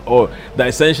stuff about that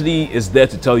essentially is there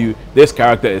to tell you this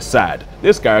character is sad.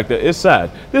 This character is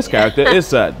sad. This character is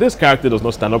sad. This character does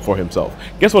not stand up for himself.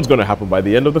 Guess what's going to happen by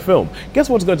the end of the film? Guess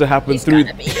what's going to happen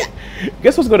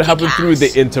Guess what's going to happen through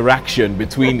the interaction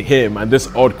between him and this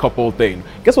odd couple thing?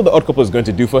 Guess what the odd couple is going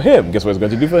to do for him? Guess what it's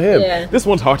going to do for him? Yeah. This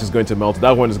one's heart is going to melt.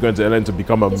 That one is going to learn to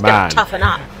become a He's man. going to toughen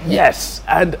up. Yes,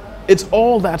 and it's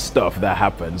all that stuff that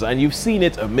happens, and you've seen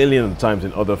it a million times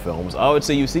in other films. I would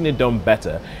say you've seen it done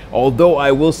better, although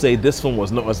I will say this film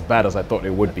was not as bad as I thought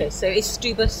it would be. Okay, so is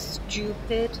Stuba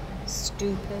stupid?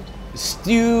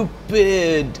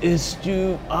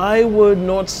 I would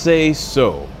not say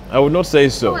so. Oh,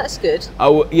 that's good.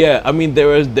 I mean,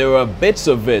 there are bits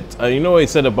of it. You know what I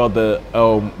said about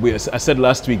I said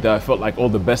last week that I felt like all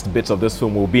the best bits of this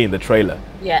film will be in the trailer.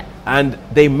 Yeah. And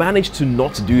they managed to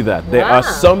not do that. There are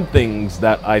some things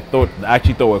that I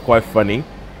actually thought were quite funny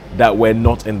that were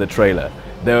not in the trailer.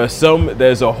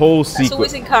 There's a whole sequence. It's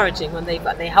always encouraging when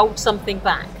they hold something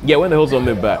back. Yeah, when they hold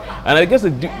something back. And I guess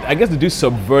they do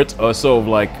subvert a sort of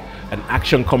like an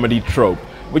action comedy trope,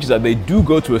 which is that they do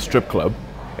go to a strip club.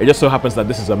 It just so happens that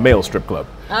this is a male strip club.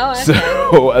 Oh, okay.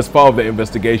 So as part of the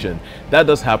investigation, that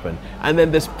does happen. And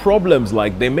then there's problems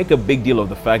like they make a big deal of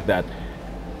the fact that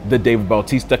the Dave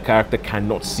Bautista character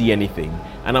cannot see anything.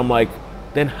 And I'm like,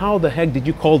 then how the heck did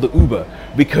you call the Uber?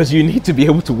 Because you need to be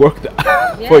able to work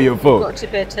for your phone. Got to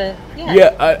be able to,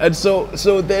 and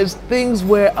so there's things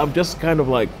where I'm just kind of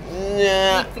like,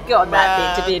 you've forgotten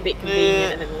that bit to be a bit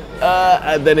convenient.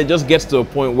 And then it just gets to a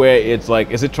point where it's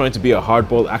like, is it trying to be a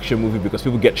hardball action movie because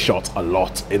people get shot a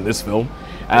lot in this film?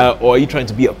 Or are you trying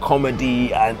to be a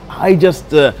comedy? And I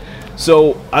just,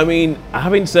 so, I mean,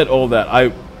 having said all that,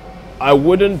 I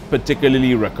wouldn't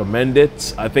particularly recommend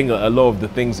it. I think a lot of the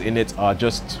things in it are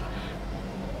just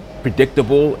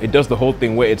predictable. It does the whole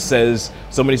thing where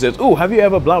somebody says, oh, have you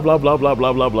ever blah, blah, blah, blah,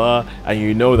 blah, blah, blah, and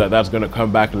you know that that's going to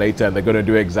come back later and they're going to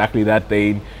do exactly that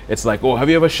thing. It's like, oh, have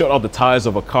you ever shot out the tires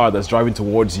of a car that's driving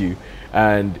towards you?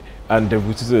 And the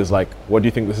Bautista is like, what do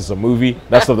you think, this is a movie?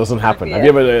 That stuff doesn't happen. Yeah. Have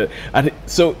you ever, and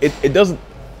so it doesn't,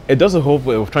 it does a whole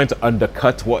way of trying to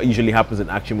undercut what usually happens in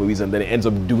action movies, and then it ends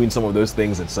up doing some of those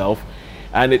things itself.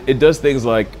 And it does things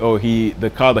like,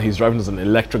 the car that he's driving is an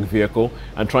electric vehicle,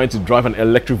 and trying to drive an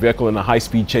electric vehicle in a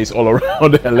high-speed chase all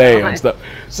around LA and stuff.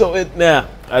 So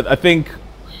I think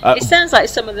it sounds like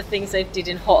some of the things they did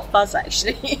in Hot Fuzz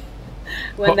actually,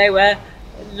 when they were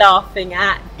laughing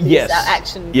at these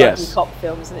action buddy cop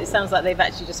films, and it sounds like they've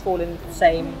actually just fallen into the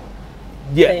same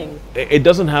thing. It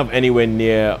doesn't have anywhere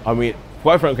near. I mean,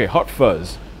 quite frankly, Hot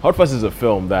Fuzz is a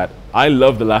film that I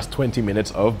love the last 20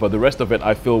 minutes of, but the rest of it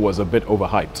I feel was a bit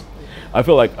overhyped. I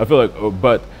feel like,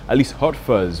 but at least Hot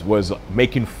Fuzz was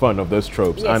making fun of those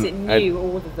tropes. Yes, it knew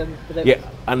all of them.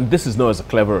 And this is not as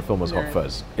clever a film as Hot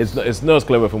Fuzz. It's not as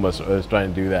clever a film as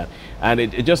trying to do that, and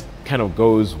it just kind of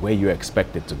goes where you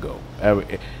expect it to go.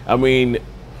 I mean,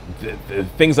 the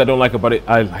things I don't like about it,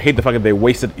 I hate the fact that they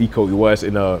wasted Iko Uwais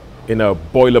in a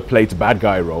boilerplate bad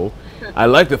guy role. I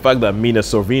like the fact that Mira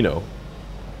Sorvino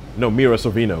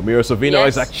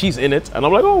is like, she's in it, and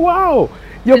I'm like, oh wow,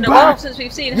 you're back. It's been a while since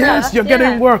we've seen her. Yes, you're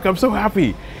getting work. I'm so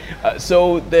happy.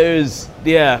 So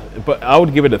but I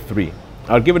would give it a 3.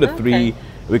 I would give it a 3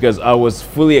 because I was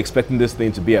fully expecting this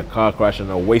thing to be a car crash and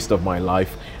a waste of my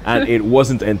life, and it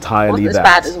wasn't entirely Wasn't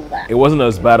as bad as all that. It wasn't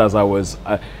as bad as I was.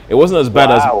 It wasn't as bad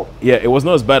it was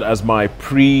not as bad as my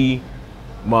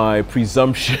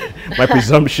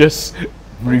presumptuous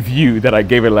review that I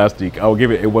gave it last week.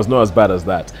 It was not as bad as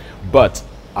that, but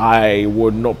I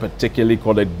would not particularly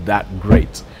call it that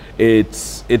great.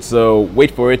 It's a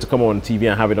wait for it to come on TV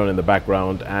and have it on in the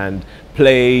background and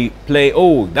play.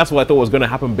 Oh, that's what I thought was going to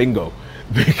happen. Bingo.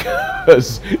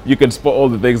 Because you can spot all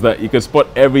the things you can spot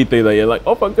everything that you're like,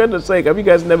 oh, for goodness sake, have you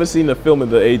guys never seen a film in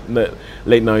the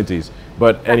late 90s?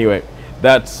 But anyway,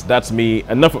 that's me.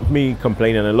 Enough of me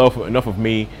complaining, enough of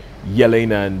me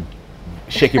yelling and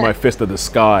shaking my fist at the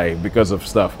sky because of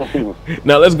stuff.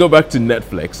 Now let's go back to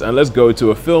Netflix and let's go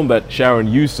to a film that Sharon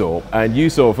you saw, and you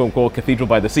saw a film called Cathedral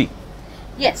by the Sea.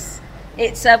 Yes,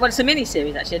 it's it's a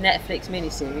mini-series actually, a Netflix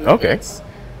mini-series. Okay. It's,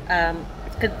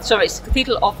 it's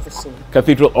Cathedral of the Sea,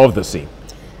 Cathedral of the Sea.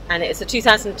 and it's a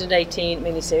 2018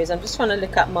 mini-series. I'm just trying to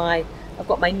look up I've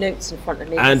got my notes in front of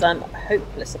me because I'm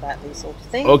hopeless about these sort of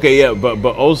things. Okay, yeah, but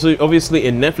also obviously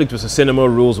in Netflix with the cinema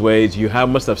rules ways, you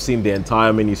must have seen the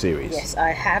entire miniseries. Yes,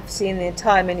 I have seen the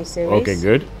entire mini-series. Okay,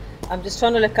 good. I'm just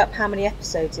trying to look up how many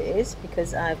episodes it is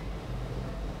because I've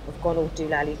gone all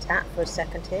doolally-tat for a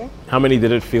second here. How many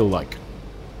did it feel like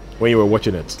when you were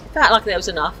watching it? Felt like that was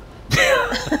enough.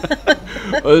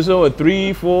 So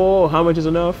 3, 4, how much is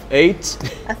enough? 8?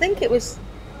 I think there was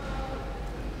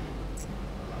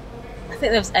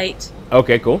 8.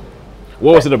 Okay, cool.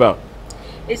 What was it about?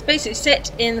 It's basically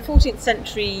set in the 14th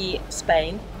century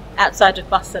Spain, outside of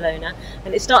Barcelona,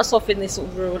 and it starts off in this sort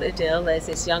of rural idyll. There's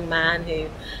this young man who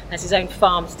has his own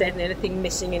farmstead, and the only thing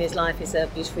missing in his life is a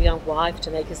beautiful young wife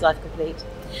to make his life complete.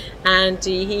 And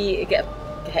he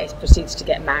proceeds to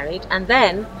get married, and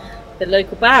then the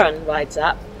local baron rides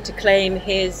up to claim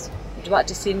his droit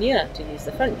de seigneur, to use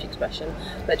the French expression,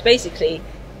 but basically,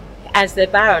 as the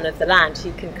baron of the land,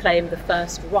 he can claim the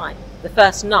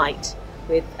first night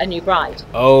with a new bride.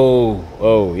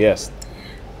 Oh, yes.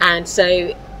 And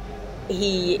so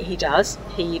he does.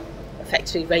 He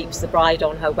effectively rapes the bride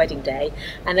on her wedding day,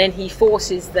 and then he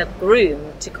forces the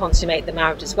groom to consummate the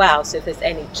marriage as well. So if there's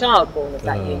any child born of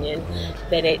that union,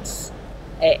 then it's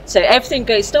it. So everything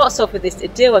starts off with this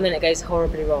idyll, and then it goes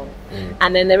horribly wrong.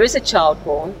 And then there is a child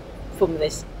born from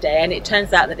this day, and it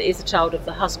turns out that it is a child of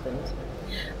the husband.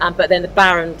 But then the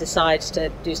baron decides to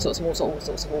do all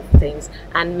sorts of awful things,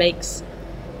 and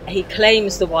he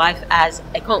claims the wife as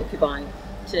a concubine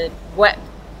to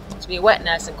be a wet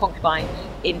nurse and concubine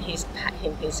in his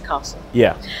castle.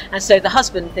 Yeah. And so the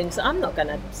husband thinks, I'm not going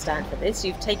to stand for this.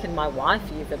 You've taken my wife,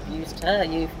 you've abused her,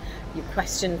 you've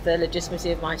questioned the legitimacy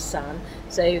of my son.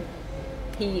 So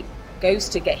he goes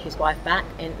to get his wife back,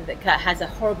 and has a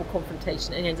horrible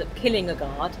confrontation, and ends up killing a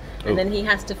guard. And then he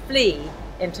has to flee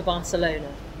into Barcelona,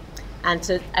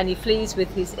 and he flees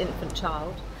with his infant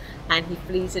child, and he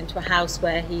flees into a house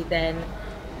where he then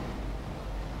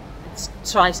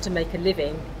tries to make a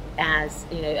living as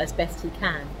best he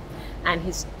can. And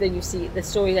then you see the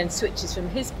story then switches from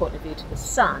his point of view to the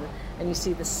son, and you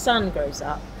see the son grows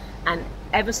up, and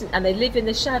they live in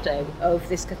the shadow of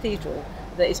this cathedral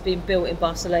that is being built in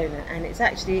Barcelona, and it's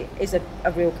actually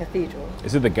a real cathedral.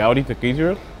 Is it the Gaudi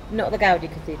Cathedral? Not the Gaudi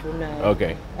Cathedral, no.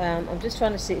 Okay. I'm just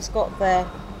trying to see. It's got the.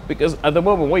 Because at the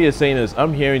moment, what you're saying is,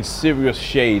 I'm hearing serious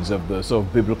shades of the sort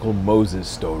of biblical Moses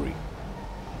story.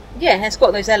 Yeah, it's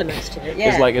got those elements to it.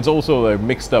 Yeah. It's also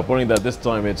mixed up. Only that this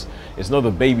time it's not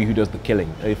the baby who does the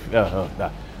killing.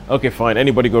 Okay, fine.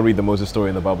 Anybody go read the Moses story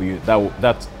in the Bible.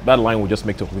 That line will just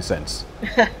make total sense.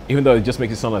 Even though it just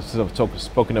makes it sound like sort of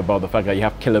spoken about the fact that you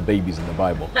have killer babies in the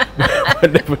Bible.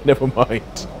 never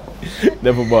mind.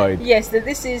 Never mind. Yes,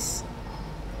 this is.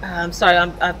 I'm sorry,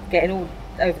 I'm getting all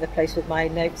over the place with my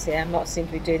notes here. I'm not seem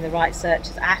to be doing the right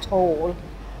searches at all.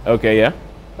 Okay, yeah.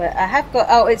 But I have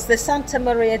got. It's the Santa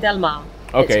Maria del Mar.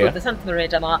 Okay, it's called the Santa Maria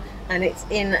del Mar, and it's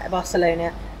in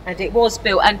Barcelona. And it was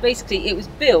built, and basically it was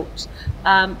built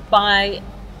by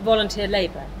volunteer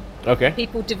labour. Okay.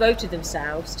 People devoted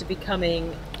themselves to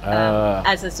becoming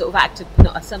as a sort of act of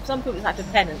some people it's act of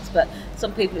penance, but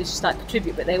some people it's just like a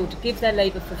tribute. But they would give their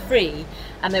labour for free,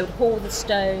 and they would haul the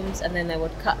stones, and then they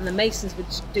would cut, and the masons would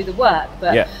do the work.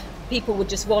 But people would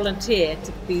just volunteer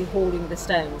to be hauling the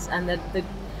stones, and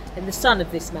the son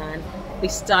of this man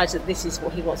decides that this is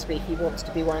what he wants to be. He wants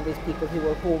to be one of these people who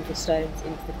will haul the stones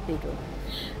into the cathedral.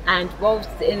 And whilst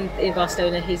in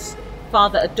Barcelona, his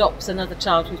father adopts another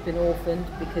child who's been orphaned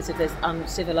because of this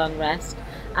civil unrest,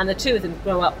 and the two of them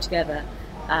grow up together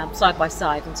side by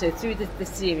side. And so through the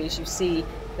series, you see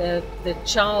the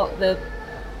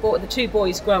two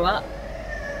boys grow up.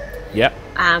 Yeah.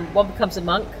 And one becomes a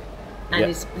monk and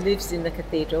lives in the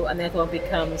cathedral, and the other one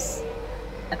becomes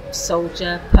a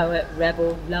soldier, poet,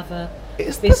 rebel, lover,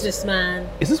 businessman.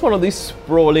 Is this one of these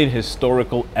sprawling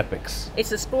historical epics?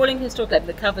 It's a sprawling historical epic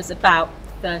that covers about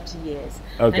 30 years.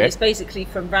 Okay. And it's basically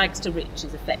from rags to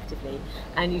riches, effectively.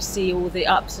 And you see all the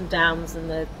ups and downs and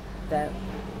the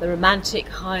romantic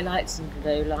highlights and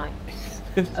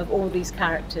lowlights of all these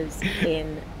characters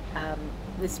in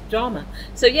this drama.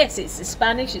 So yes, it's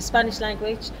Spanish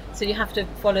language, so you have to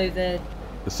follow the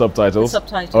subtitles.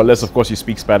 Unless, of course, you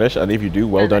speak Spanish, and if you do,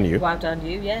 well done you. Well done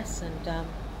you, yes, and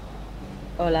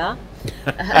hola.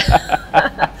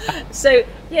 So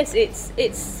yes,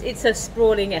 it's a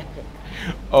sprawling epic.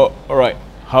 Oh, all right.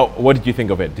 What did you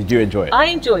think of it? Did you enjoy it? I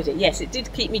enjoyed it. Yes, it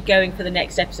did keep me going for the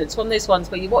next episode. It's one of those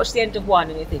ones where you watch the end of one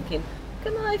and you're thinking,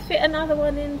 can I fit another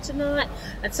one in tonight?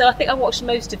 And so I think I watched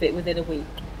most of it within a week.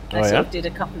 I sort of did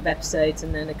a couple of episodes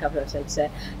and then a couple of episodes. So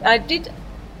I did.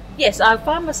 Yes, I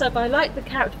found myself. I like the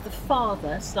character of the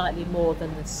father slightly more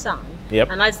than the son.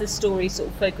 Yep. And as the story sort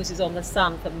of focuses on the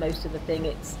son for most of the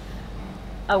thing,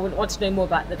 I would want to know more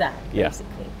about the dad,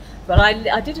 basically. But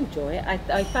I did enjoy it.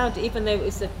 I found, even though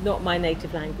it's not my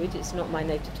native language, it's not my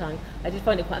native tongue, I did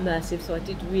find it quite immersive, so I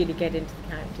did really get into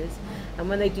the characters. And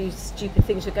when they do stupid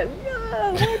things, you go,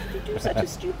 no, why did you do such a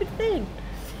stupid thing?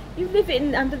 You live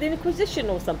under the Inquisition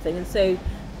or something. And so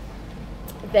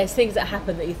there's things that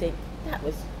happen that you think,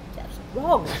 that's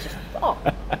wrong, that's just wrong.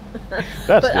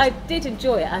 But I did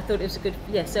enjoy it. I thought it was a good,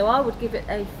 so I would give it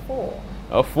a 4.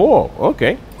 A 4,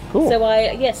 okay. Cool. So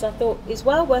I thought it's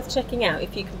well worth checking out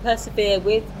if you can persevere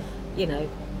with,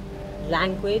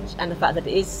 language and the fact that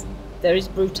there is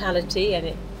brutality and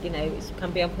it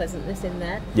can be unpleasantness in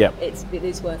there. Yeah. It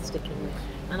is worth sticking with,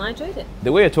 and I enjoyed it.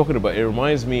 The way you're talking about it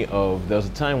reminds me of, there was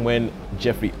a time when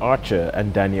Jeffrey Archer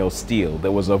and Danielle Steele,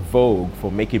 there was a vogue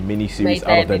for making miniseries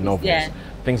out of their novels. Yeah.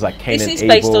 Things like Cain and Abel. This is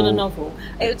based on a novel.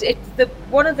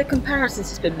 One of the comparisons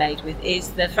it's been made with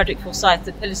is the Frederick Forsyth,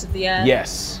 The Pillars of the Earth.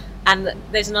 Yes. And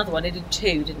there's another one. They did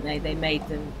 2, didn't they? They made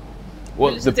them.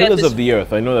 Well, The Pillars of the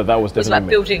Earth, I know that was definitely... It's like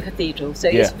building a cathedral. So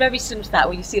it's very similar to that,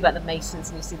 where you see about the masons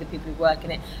and you see the people who work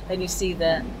in it. Then you see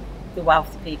the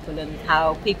wealthy people and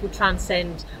how people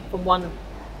transcend from one...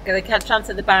 They can't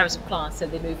transcend the barriers of class, so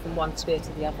they move from one sphere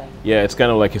to the other. Yeah, it's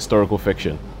kind of like historical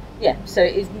fiction. Yeah, so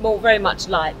it's very much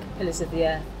like Pillars of the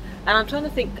Earth. And I'm trying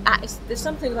to think, there's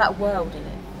something about world in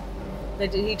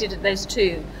it. He did those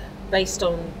 2 based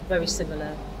on very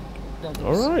similar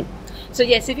novels. All right. So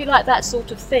yes, if you like that sort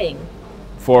of thing,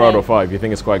 4 out of 5. You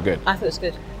think it's quite good? I thought it was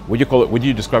good. Would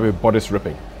you describe it bodice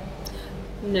ripping?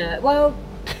 No. Well,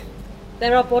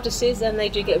 there are bodices and they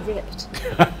do get ripped.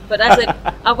 But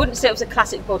I wouldn't say it was a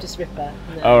classic bodice ripper.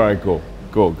 No. All right,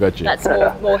 cool, gotcha. That's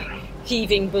more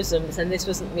heaving bosoms, and this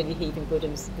wasn't really heaving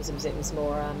bosoms. It was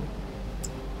more,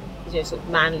 sort of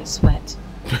manly sweat.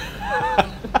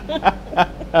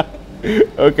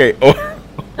 Okay.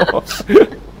 Awesome.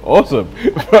 Awesome,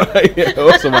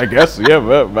 I guess. Yeah,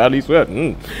 manly sweat.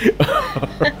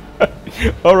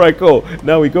 All right, cool.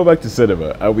 Now we go back to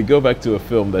cinema and we go back to a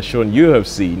film that, Sean, you have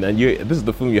seen, and this is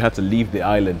the film you had to leave the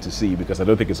island to see because I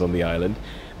don't think it's on the island.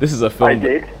 This is a film. I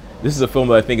did. This is a film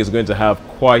that I think is going to have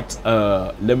quite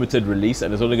a limited release,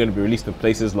 and it's only going to be released in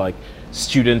places like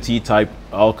student-y type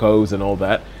alcoves and all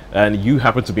that. And you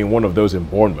happen to be in one of those in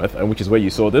Bournemouth, and which is where you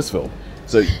saw this film.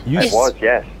 So you was,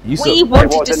 yes. We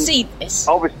wanted to see this.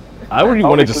 I really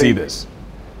wanted to see this.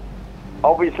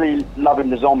 Obviously, loving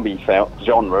the zombie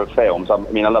genre of films. I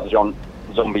mean, I love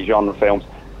zombie genre films.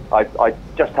 I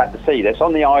just had to see this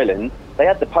on the island. They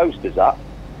had the posters up,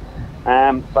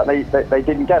 but they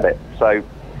didn't get it. So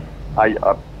I'm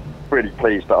really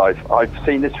pleased that I've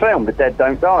seen this film, The Dead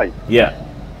Don't Die. Yeah.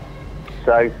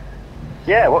 So.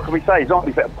 Yeah, what can we say?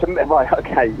 Zombie film. Right,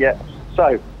 okay, yeah.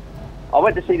 So, I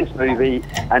went to see this movie,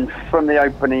 and from the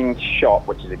opening shot,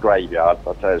 which is a graveyard,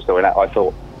 I'll tell you the story now, I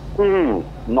thought,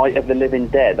 Night of the Living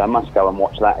Dead, I must go and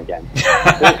watch that again.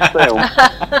 This film,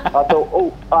 I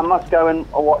thought, I must go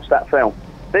and watch that film.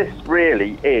 This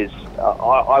really is,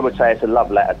 I would say it's a love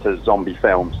letter to zombie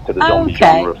films, to the zombie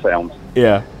genre of films.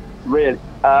 Yeah. Really.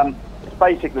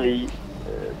 Basically,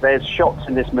 there's shots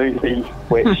in this movie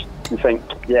which... You think,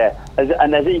 yeah,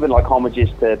 and there's even like homages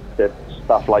to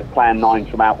stuff like Plan 9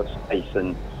 from Outer Space,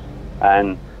 and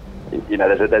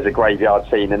there's a graveyard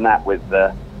scene in that with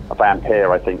a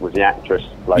vampire, I think, was the actress,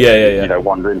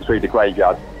 wandering through the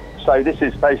graveyard. So this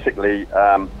is basically,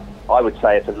 I would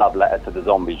say, it's a love letter to the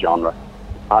zombie genre.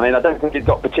 I mean, I don't think it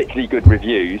got particularly good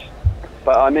reviews,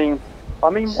 but I mean,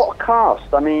 what a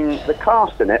cast! I mean, the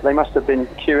cast in it, they must have been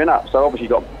queuing up. So obviously you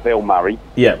got Bill Murray,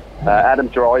 Adam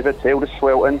Driver, Tilda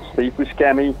Swinton, Steve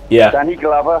Buscemi, Danny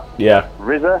Glover,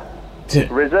 RZA.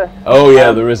 Oh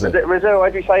yeah, the RZA. Is it RZA? How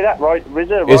do you say that? Right,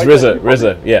 RZA. It's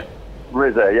RZA. Yeah.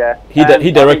 RZA, yeah.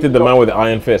 He directed The Man with the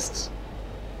Iron Fists.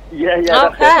 Yeah,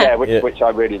 that's it. Yeah, which I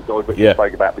really enjoyed, which we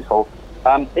spoke about before.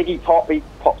 Iggy Pop, he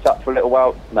popped up for a little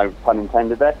while. No pun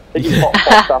intended there. Iggy Pop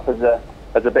popped up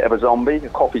as a bit of a zombie, a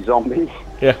coffee zombie.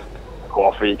 Yeah.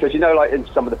 Coffee. Because, like in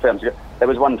some of the films, there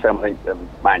was one film, I think,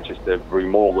 Manchester Rue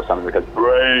Morgue or something, that goes,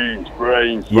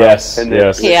 brains. Yes, and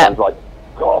it sounds like,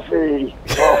 coffee.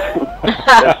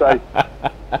 So,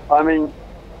 I mean,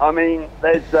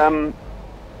 there's,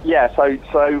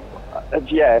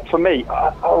 for me,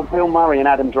 Bill Murray and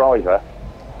Adam Driver,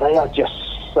 they are just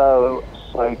so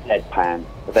deadpan.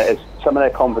 there's some of their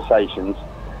conversations.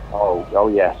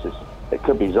 Oh yes, it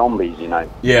could be zombies, you know.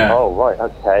 Yeah. Oh right,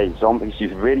 okay, zombies.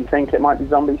 You really think it might be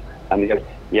zombies? And he goes,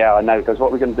 yeah, I know. Because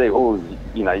what we're going to do? Oh,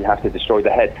 you know, you have to destroy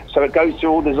the head. So it goes through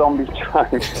all the zombie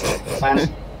tropes,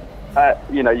 and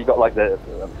you know, you've got like the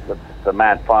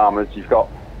mad farmers. You've got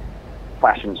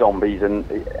fashion zombies, and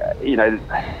you know,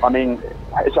 I mean,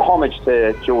 it's a homage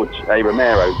to George A.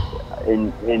 Romero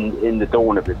in the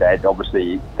Dawn of the Dead.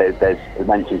 Obviously, there's it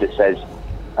mentions, it says,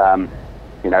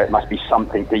 you know, it must be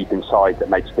something deep inside that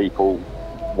makes people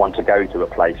want to go to a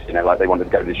place. You know, like they wanted to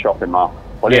go to the shopping mall.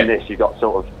 Well, in this, you've got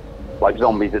sort of like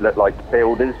zombies that look like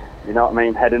builders. You know what I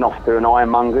mean? Heading off to an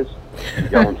ironmonger's.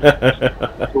 Going,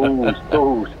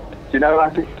 tools. Do you know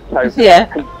what I mean? So, Yeah.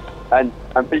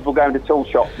 And people going to tool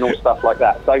shops and all stuff like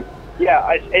that. So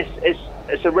yeah,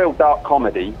 it's a real dark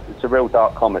comedy. It's a real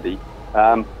dark comedy.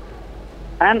 And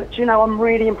you know, I'm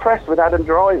really impressed with Adam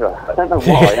Driver. I don't know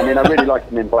why. I mean, I really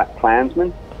liked him in Black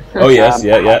Klansman. Oh yes,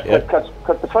 yeah. Because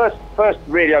the first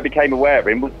really I became aware of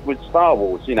him was Star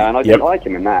Wars. You know, and I didn't like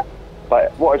him in that.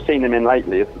 But what I've seen him in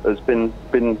lately has been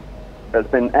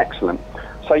excellent.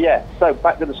 So yeah, so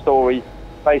back to the story.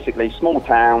 Basically, small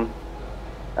town.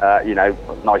 You know,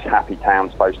 nice happy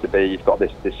town supposed to be. You've got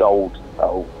this old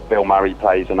Bill Murray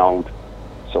plays an old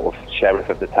sort of sheriff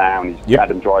of the town. He's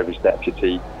Adam Driver's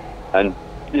deputy, and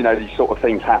you know, these sort of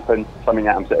things happen. Something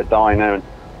happens at a diner, and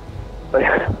they,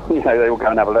 you know, they all go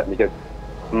and have a look, and you go,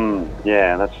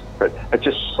 yeah, that's great. It's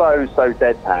just so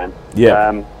deadpan.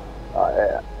 Yeah.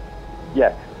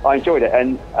 Yeah, I enjoyed it,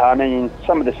 and I mean,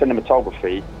 some of the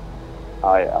cinematography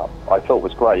I thought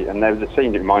was great, and there was a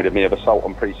scene that reminded me of Assault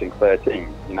on Precinct 13.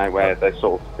 You know, where there's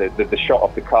sort of the shot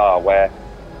of the car where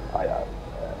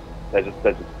there's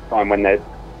a time when they're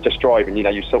just driving. You know,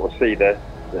 you sort of see the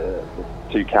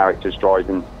two characters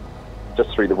driving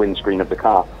just through the windscreen of the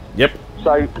car. Yep.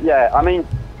 So yeah, I mean,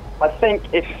 I think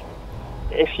if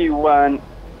you weren't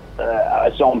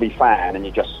a zombie fan and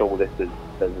you just saw this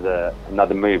as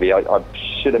another movie, I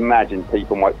should imagine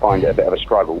people might find it a bit of a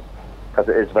struggle, because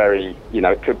it is very, you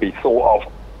know, it could be thought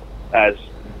of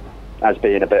as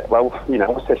being a bit, well, you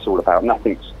know, what's this all about?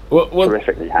 Nothing's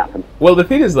terrifically happened. Well, the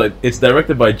thing is, like, it's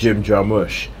directed by Jim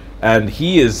Jarmusch, and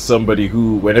he is somebody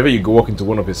who, whenever you walk into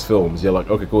one of his films, you're like,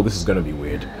 okay, cool, this is going to be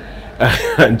weird.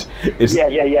 And it's yeah.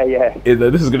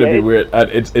 This is going to be weird, and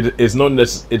it's not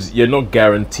you're not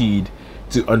guaranteed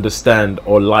to understand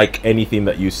or like anything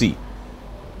that you see.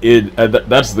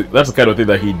 That's the kind of thing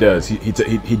that he does.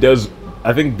 He does.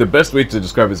 I think the best way to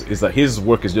describe it is that his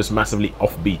work is just massively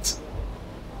offbeat.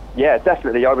 Yeah,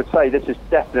 definitely. I would say this is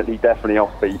definitely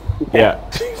offbeat. Yeah,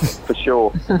 for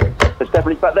sure. It's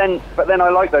definitely. But then I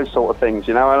like those sort of things.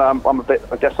 You know, I'm a bit.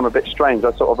 I guess I'm a bit strange.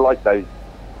 I sort of like those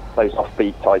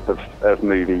offbeat type of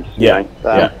movies. You know?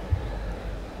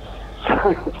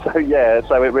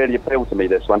 So it really appealed to me,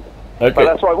 this one. Okay. But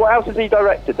that's right. What else has he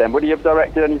directed then? Would he have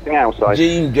directed anything else?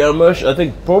 Jim Jarmusch, I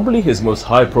think probably his most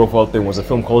high-profile thing was a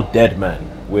film called Dead Man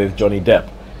with Johnny Depp,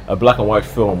 a black and white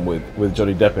film with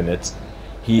Johnny Depp in it.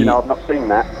 You know, I've not seen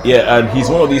that. Yeah, and he's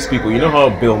one of these people. You know how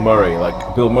Bill Murray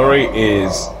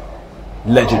is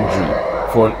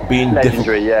legendary for being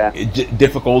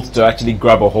difficult to actually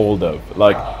grab a hold of.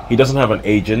 Like, he doesn't have an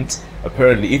agent.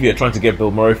 Apparently, if you're trying to get Bill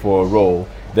Murray for a role,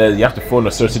 then you have to phone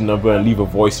a certain number and leave a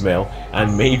voicemail,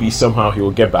 and maybe somehow he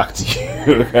will get back to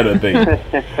you, kind of thing.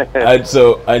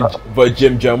 But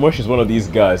Jim Jarmusch is one of these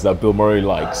guys that Bill Murray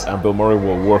likes, and Bill Murray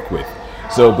will work with.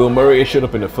 So Bill Murray showed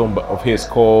up in a film of his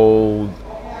called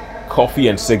Coffee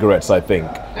and Cigarettes, I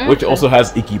think, which also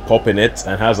has Iggy Pop in it,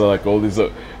 and has like all these,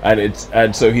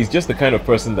 and so he's just the kind of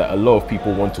person that a lot of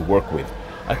people want to work with.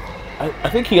 I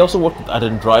think he also worked with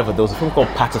Adam Driver. There was a film called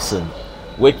Patterson,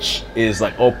 which is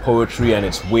like all poetry and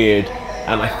it's weird,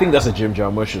 and I think that's a Jim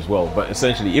Jarmusch as well. But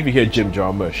essentially, if you hear Jim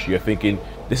Jarmusch, you're thinking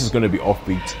this is going to be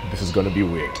offbeat, this is going to be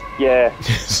weird. Yeah,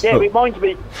 so, yeah. It reminds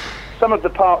me, some of the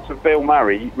parts of Bill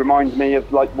Murray reminds me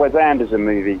of like Wes Anderson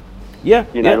movies. Yeah,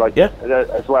 you know,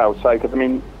 as well. So, because I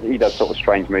mean, he does sort of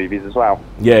strange movies as well.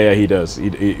 Yeah, he does.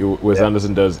 Wes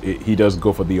Anderson does. He does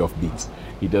go for the offbeat.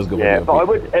 He does go. Yeah, but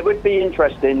it would be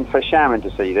interesting for Sharon to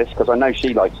see this, because I know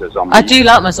she likes her zombies. I do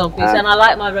like my zombies, and I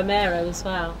like my Romero as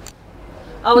well.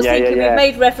 I was thinking, we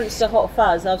made reference to Hot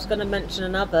Fuzz. I was going to mention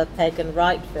another Pegg and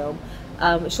Wright film,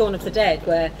 Shaun of the Dead,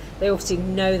 where they obviously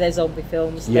know their zombie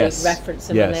films. Yes. They reference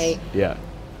them, and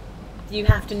you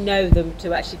have to know them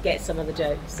to actually get some of the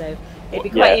jokes. So it'd be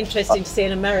quite interesting to see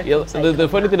an American. Yeah, the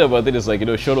funny thing about it is, like, you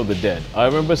know, Shaun of the Dead. I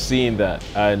remember seeing that,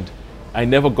 and I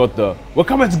never got the "We're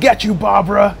coming to get you,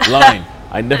 Barbara" line.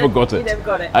 I never got it. You never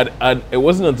got it. And it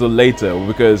wasn't until later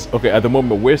because, okay, at the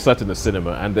moment we're sat in the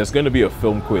cinema and there's going to be a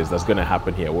film quiz that's going to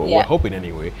happen here. We're hoping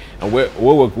anyway. And what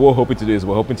we're hoping to do is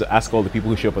we're hoping to ask all the people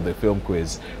who show up at the film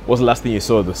quiz, what's the last thing you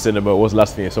saw at the cinema? What's the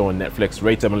last thing you saw on Netflix?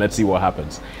 Rate them and let's see what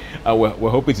happens. We're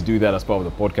hoping to do that as part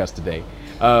of the podcast today.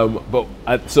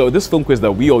 So this film quiz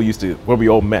that we all used to, where we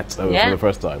all met for the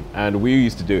first time, and we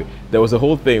used to do, there was a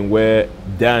whole thing where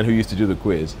Dan, who used to do the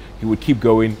quiz, he would keep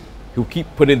going, he would keep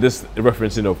putting this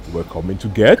reference in of, we're coming to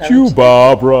get you,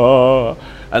 Barbara.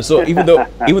 And so even though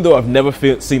I've never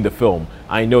seen the film,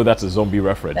 I know that's a zombie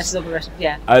reference. That's a zombie reference,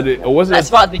 yeah. And it wasn't.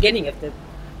 That's right at the beginning of the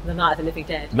Night of the Living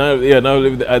Dead.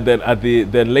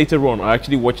 Then later on, I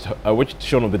actually watched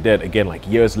Shaun of the Dead again, like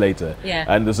years later. Yeah.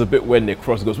 And there's a bit where Nick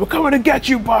Frost goes, "We're coming to get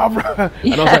you, Barbara."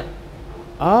 Yeah. And I was like,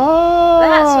 "Ah."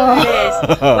 That's what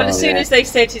it is. Well, as soon as they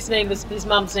said his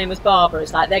mum's name was Barbara,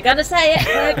 it's like they're gonna say it.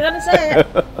 They're gonna say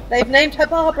it. They've named her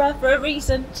Barbara for a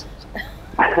reason.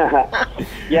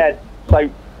 Yeah. So,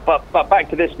 but back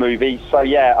to this movie. So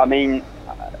yeah, I mean,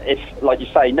 if like you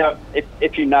say, no,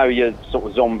 if you know your sort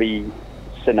of zombie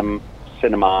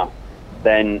cinema,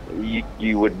 then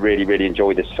you would really, really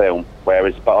enjoy this film.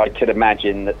 But I could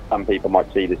imagine that some people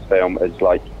might see this film as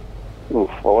like, oof,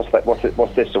 well,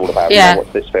 what's this all about? Yeah. You know,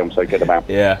 what's this film so good about?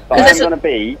 Yeah. But I'm going to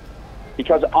be,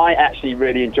 because I actually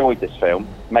really enjoyed this film,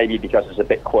 maybe because it's a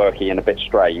bit quirky and a bit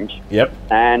strange. Yep.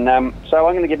 And so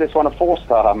I'm going to give this one a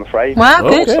 4-star, I'm afraid. Wow,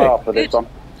 good. 4-star for this Good. one.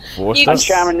 4 You stars. And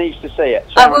Sharon needs to see it.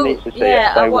 I Sharon will- needs to see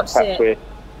yeah, it. So I'll watch it.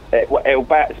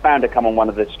 It's bound to come on one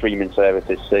of the streaming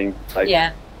services soon. So,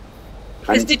 Yeah. and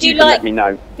 'Cause did you can like- let me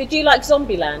know. Did you like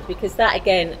Zombieland? Because that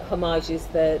again homages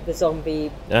the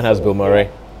zombie. And has Bill Murray.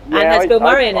 And has Bill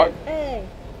Murray in I- it. Hey.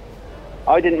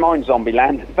 I didn't mind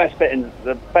Zombieland. The best bit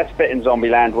in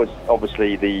Zombieland was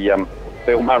obviously the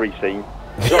Bill Murray scene.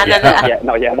 Yeah.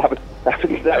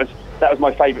 That was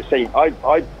my favourite scene.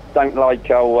 I don't like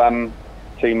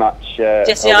too much.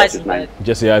 Jesse what's his name? Eisenberg.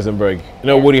 Jesse Eisenberg. You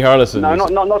know, Woody Harrelson. No,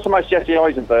 not so much Jesse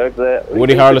Eisenberg.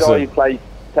 Woody the Harrelson. guy who played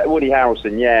Woody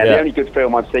Harrelson. Yeah, Yeah. the only good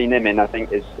film I've seen him in, I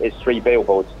think, is Three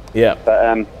Billboards. Yeah. But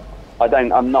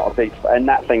I'm not a big and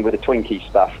that thing with the Twinkie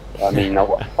stuff. I mean,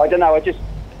 I don't know.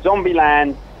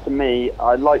 Zombieland to me,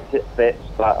 I liked it bits,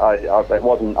 but it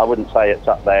wasn't. I wouldn't say it's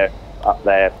up there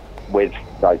with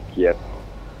like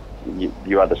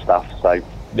your other stuff. So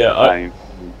Yeah.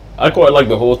 I quite like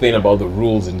the whole thing about the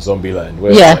rules in Zombieland.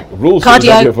 Where Yeah. it's like, rules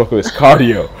Cardio. is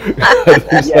cardio.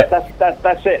 yeah,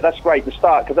 that's it. That's great. The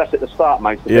start, because that's at the start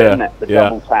most of it, Yeah, isn't it? The yeah.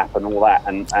 double tap and all that,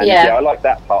 and Yeah. yeah, I like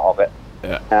that part of it.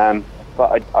 Yeah.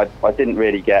 But I didn't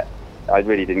really get. I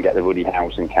really didn't get the Woody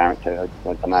Harrelson character.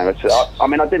 I don't know. I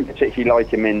mean, I didn't particularly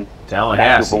like him in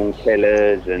Tallahassee. Natural Born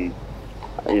Killers, and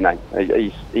you know,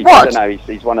 he's What? I don't know.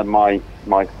 He's one of my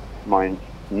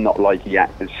not likey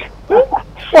actors.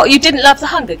 What, you didn't love the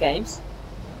Hunger Games?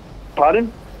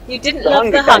 Pardon? You didn't The love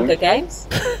Hunger the Hunger Games?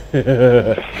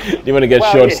 You want to get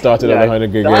Well, short yeah, started on yeah. the Hunger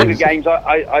Games? The Hunger Games.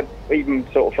 I even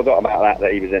sort of forgot about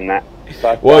that he was in that.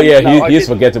 But, Well, yeah, no, he is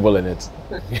did- forgettable in it.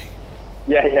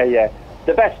 Yeah.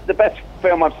 The best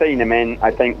film I've seen him in,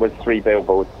 I think, was Three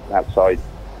Billboards Outside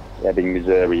Ebbing,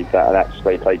 Missouri. That's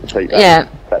where he played the street. Yeah.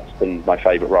 That's been my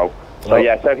favourite role. So Oh.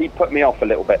 yeah, so he put me off a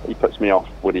little bit. He puts me off,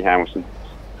 Woody Harrelson.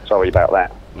 Sorry about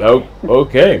that. Oh,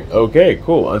 okay,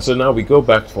 cool. And so now we go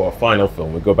back for our final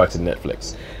film. We go back to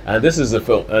Netflix, and this is a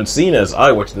film. And seeing as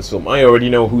I watched this film, I already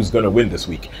know who's going to win this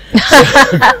week.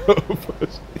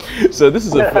 So this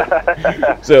is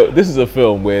a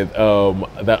film with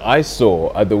that I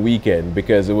saw at the weekend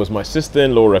because it was my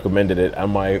sister-in-law recommended it,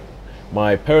 and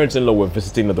my parents-in-law were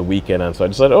visiting at the weekend, and so I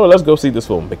decided, oh, let's go see this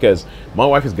film because my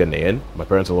wife is Ghanaian, my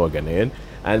parents-in-law are Ghanaian.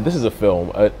 And this is a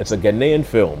film, it's a Ghanaian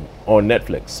film on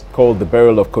Netflix called The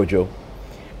Burial of Kojo.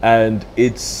 And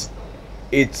it's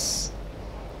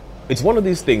one of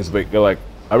these things, but like,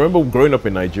 I remember growing up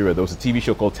in Nigeria, there was a TV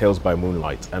show called Tales by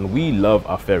Moonlight, and we love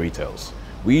our fairy tales.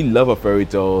 We love our fairy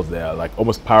tales. They're like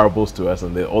almost parables to us,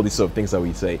 and they're all these sort of things that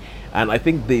we say. And I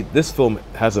think this film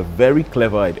has a very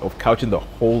clever idea of couching the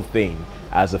whole thing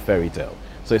as a fairy tale.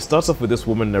 So it starts off with this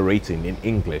woman narrating in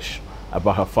English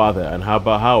about her father and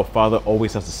about how her father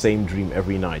always has the same dream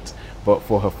every night. But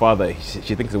for her father,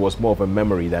 she thinks it was more of a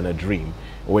memory than a dream,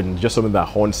 or just something that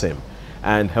haunts him.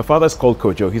 And her father's called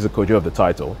Kojo. He's a Kojo of the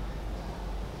title.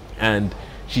 And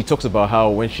she talks about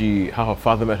how her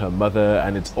father met her mother,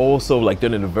 and it's also like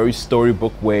done in a very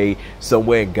storybook way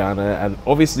somewhere in Ghana. And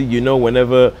obviously,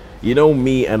 whenever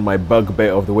me and my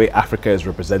bugbear of the way Africa is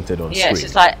represented on Yeah, screen. it's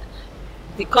just like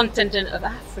the continent of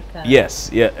Africa. Yes,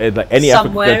 yeah, like any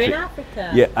Somewhere African in country.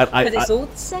 Africa. Yeah, and But it's all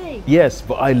the same. Yes,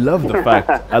 but I love the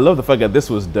fact that this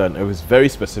was done. It was very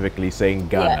specifically saying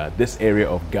Ghana, Yeah. this area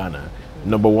of Ghana.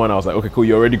 Number one, I was like, okay, cool,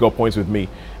 you already got points with me.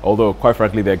 Although, quite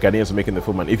frankly, they're Ghanaians making the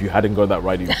film, and if you hadn't got that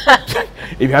right,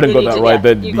 if you hadn't got that right,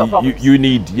 then you got problems. you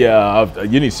need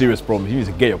serious problems. You need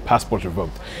to get your passport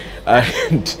revoked.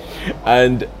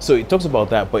 And so it talks about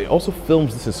that, but it also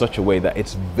films this in such a way that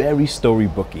it's very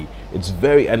storybooky.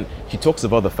 And she talks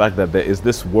about the fact that there is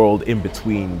this world in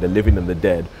between the living and the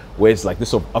dead, where it's like this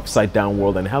sort of upside down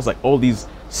world, and it has like all these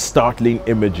startling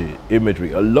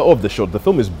imagery. A lot of the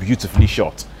film is beautifully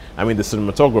shot. I mean, the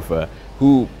cinematographer,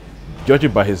 who,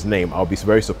 judging by his name, I'll be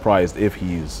very surprised if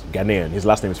he's Ghanaian. His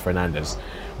last name is Fernandez.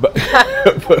 But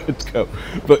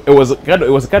but it was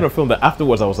the kind of film that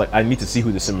afterwards I was like, I need to see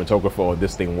who the cinematographer of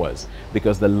this thing was,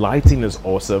 because the lighting is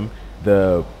awesome.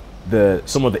 Some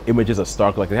of the images are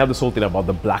stark. Like, they have this whole thing about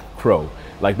the black crow.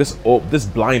 Like, this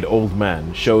blind old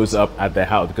man shows up at their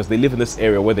house because they live in this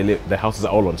area where their houses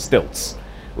are all on stilts,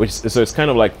 so it's kind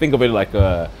of like, think of it like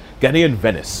a Ghanaian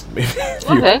Venice,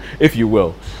 if you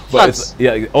will. But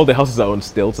all the houses are on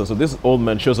stilts, and so this old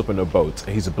man shows up in a boat.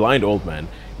 He's a blind old man,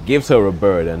 gives her a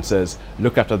bird and says,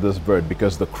 look after this bird,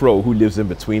 because the crow who lives in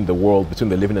between the world, between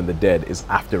the living and the dead, is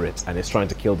after it, and is trying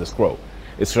to kill this crow.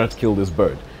 It's trying to kill this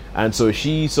bird. And so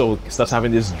she starts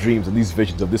having these dreams and these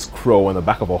visions of this crow on the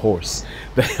back of a horse,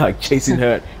 that like chasing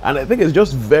her. And I think it's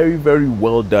just very, very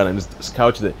well done, and it's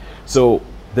couched it. So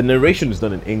the narration is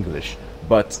done in English,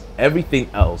 but everything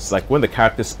else, like when the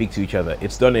characters speak to each other,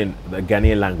 it's done in the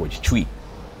Ghanaian language, Twi,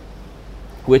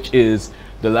 which is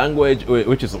the language,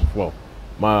 which is, well,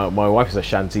 my wife is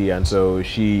Ashanti, and so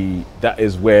that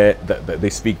is where they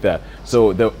speak that.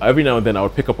 So every now and then I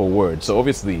would pick up a word. So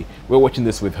obviously we're watching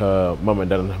this with her mum and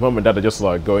dad, and her mum and dad are just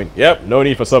like going, yep, no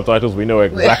need for subtitles, we know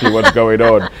exactly what's going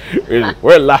on.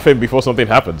 We're laughing before something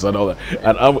happens and all that.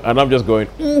 And I'm just going,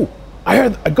 ooh, I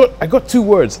got two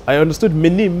words. I understood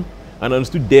minim and I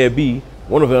understood derby.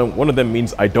 One of them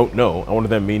means I don't know, and one of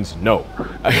them means no.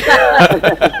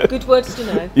 Good words to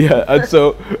know. Yeah, and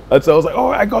so I was like, oh,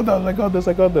 I got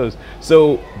those.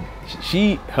 So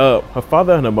her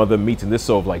father and her mother meet in this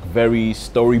sort of like very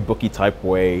storybooky type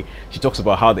way. She talks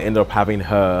about how they ended up having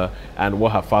her, and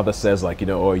what her father says, like,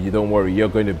 oh, you don't worry, you're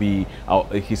going to be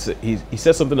out. He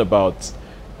says something about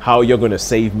how you're going to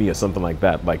save me or something like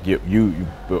that, like you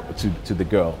to the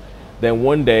girl. Then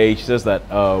one day she says that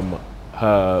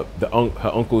her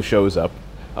uncle shows up.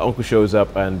 Her uncle shows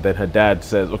up, and then her dad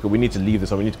says, okay, we need to leave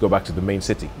this and we need to go back to the main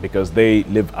city, because they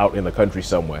live out in the country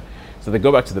somewhere. So they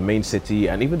go back to the main city,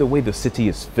 and even the way the city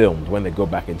is filmed when they go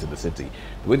back into the city,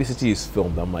 the way the city is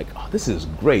filmed, I'm like, oh, this is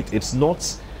great. It's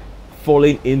not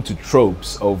falling into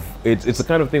tropes of, it's the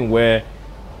kind of thing where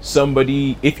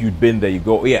somebody, if you'd been there, you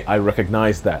go, oh, yeah, I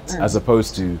recognize that, as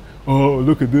opposed to, oh,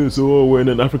 look at this, oh, we're in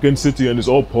an African city and it's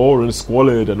all poor and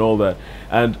squalid and all that.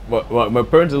 And my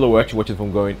parents were actually watching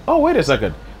from going, oh, wait a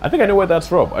second, I think I know where that's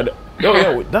from. Where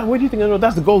do you think I know?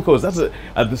 That's the Gold Coast.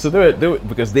 So they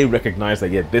because they recognize that,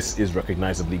 yeah, this is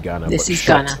recognizably Ghana. This is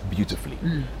shot Ghana. beautifully.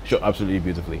 Shot absolutely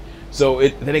beautifully. So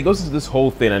then it goes into this whole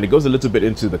thing, and it goes a little bit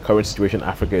into the current situation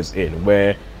Africa is in,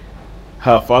 where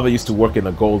her father used to work in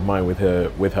a gold mine with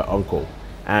her uncle.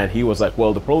 And he was like,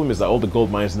 well, the problem is that all the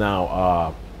gold mines now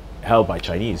are held by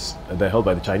Chinese. They're held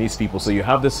by the Chinese people. So you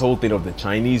have this whole thing of the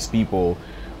Chinese people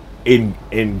in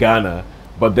Ghana,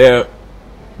 but they're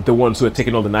the ones who are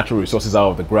taking all the natural resources out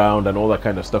of the ground and all that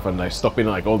kind of stuff, and like stopping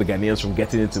like all the Ghanaians from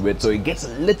getting into it. So it gets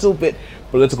a little bit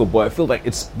political, but I feel like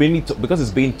it's being because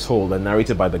it's being told and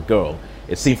narrated by the girl.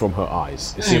 It's seen from her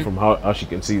eyes. It's seen from how she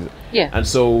can see it. Yeah. And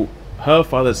so her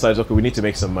father decides, okay, we need to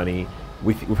make some money.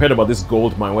 We've heard about this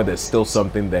gold mine where there's still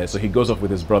something there. So he goes off with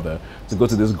his brother to go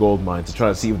to this gold mine to try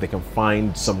and see if they can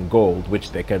find some gold,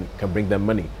 which they can bring them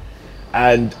money.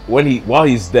 And while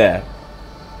he's there,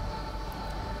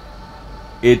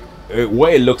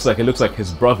 what it looks like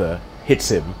his brother hits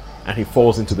him and he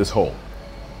falls into this hole.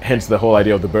 Hence the whole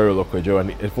idea of the burial of Kojo, and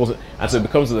it falls, and so it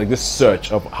becomes like this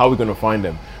search of how we're going to find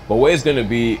them. But where it's going to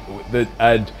be,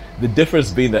 the difference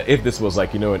being that if this was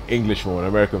like, an English film, an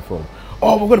American film,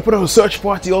 oh, we're going to put on a search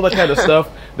party, all that kind of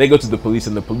stuff. They go to the police,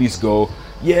 and the police go,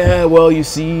 yeah, well, you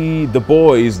see, the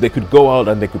boys, they could go out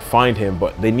and they could find him,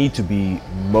 but they need to be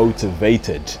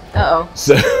motivated. Uh-oh.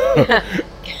 So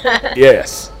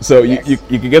yes. So Yes.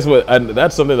 you can guess what, and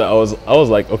that's something that I was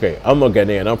like, okay, I'm not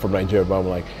Ghanaian, I'm from Nigeria, but I'm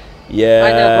like, yeah.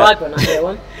 I know brag when I hear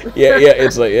one. yeah,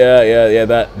 it's like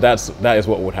that is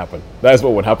what would happen. That is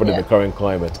what would happen in the current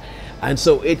climate. And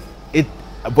so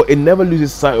but it never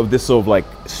loses sight of this sort of like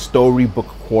storybook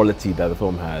quality that the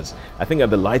film has. I think that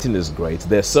the lighting is great.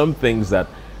 There's some things that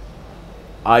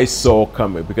I saw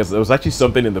coming, because there was actually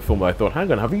something in the film that I thought,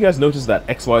 hang on, have you guys noticed that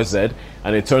XYZ?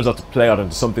 And it turns out to play out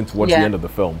into something towards the end of the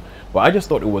film. But I just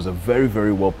thought it was a very,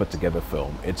 very well put together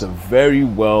film. It's a very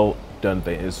well done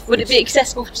thing. Would it be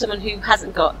accessible for someone who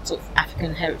hasn't got sort of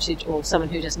African heritage, or someone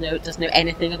who doesn't know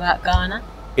anything about Ghana?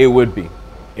 It would be.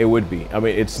 It would be. I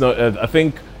mean, it's not. I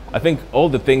think all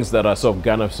the things that are sort of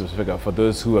Ghana specific are for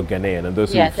those who are Ghanaian and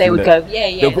those who they would go,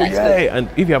 they'll go, yeah. And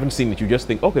if you haven't seen it, you just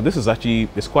think, okay, this is actually,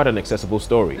 it's quite an accessible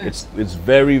story. It's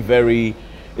very, very.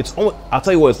 It's almost, I'll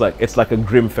tell you what it's like. It's like a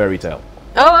grim fairy tale.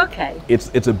 Oh, okay.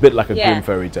 It's a bit like a grim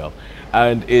fairy tale,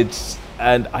 and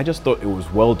I just thought it was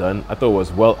well done. I thought it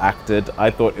was well acted.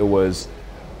 I thought it was,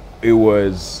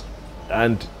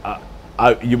 and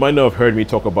you might not have heard me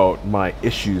talk about my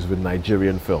issues with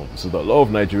Nigerian films. So a lot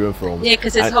of Nigerian films. Yeah,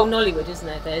 because there's whole Nollywood, isn't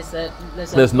there? There's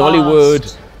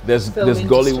Nollywood. There's industry.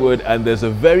 Gollywood, and there's a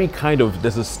very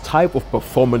there's this type of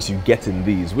performance you get in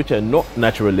these, which are not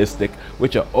naturalistic,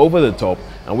 which are over the top,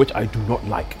 and which I do not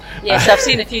like. Yes, I've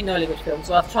seen a few Nollywood films,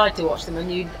 so I've tried to watch them, and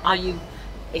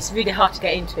it's really hard to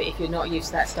get into it if you're not used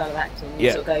to that style of acting.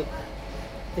 You sort of go,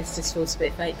 this just feels a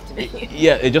bit fake to me.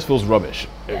 Yeah, it just feels rubbish.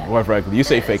 Quite frankly, you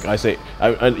say fake, I say,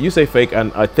 and you say fake,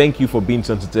 and I thank you for being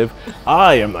sensitive.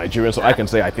 I am Nigerian, so I can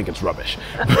say I think it's rubbish.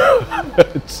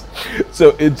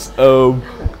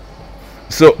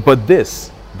 But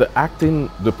the acting,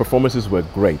 the performances were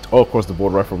great all across the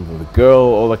board, right from the girl,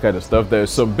 all that kind of stuff.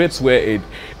 There's some bits where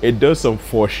it does some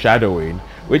foreshadowing,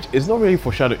 which is not really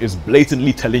foreshadowing, it's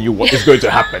blatantly telling you what is going to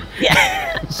happen.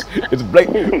 It's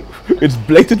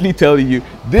blatantly telling you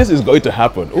this is going to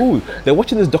happen. Ooh, they're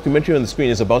watching this documentary on the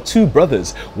screen. It's about two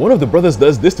brothers. One of the brothers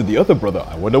does this to the other brother.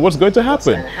 I wonder what's going to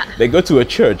happen. They go to a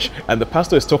church and the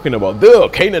pastor is talking about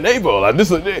Cain and Abel and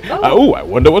this. Oh, I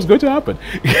wonder what's going to happen.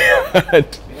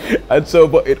 and so,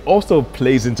 but it also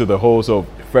plays into the whole sort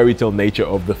of fairy tale nature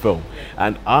of the film,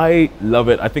 and I love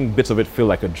it. I think bits of it feel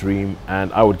like a dream,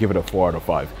 and I would give it a 4 out of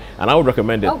 5. And I would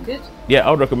recommend it. Oh, good. Yeah,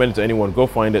 I would recommend it to anyone. Go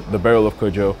find it, The Burial of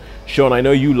Kojo. Sean, I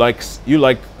know you like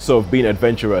sort of being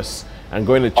adventurous and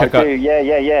going to check out.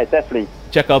 Yeah, definitely.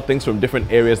 Check out things from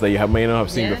different areas that you may not have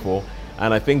seen before.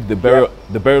 And I think the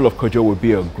Burial of Kojo would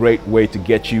be a great way to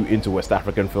get you into West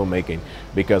African filmmaking,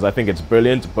 because I think it's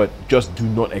brilliant, but just do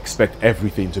not expect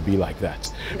everything to be like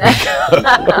that.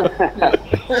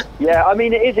 Yeah, I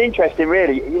mean, it is interesting,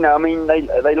 really. You know, I mean,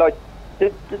 they like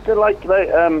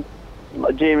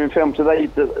Nigerian films. Do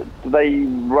they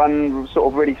run sort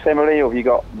of really similarly, or have you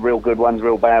got real good ones,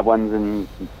 real bad ones, and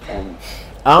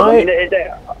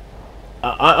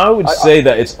I would say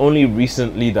that it's only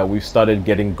recently that we've started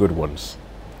getting good ones.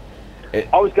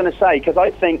 I was going to say, because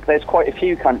I think there's quite a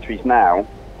few countries now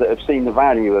that have seen the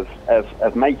value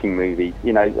of making movies.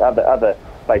 You know, other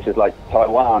places like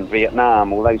Taiwan,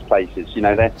 Vietnam, all those places. You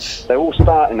know, they're all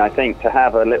starting, I think, to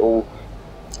have a little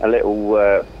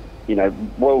you know,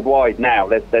 worldwide now.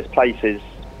 There's places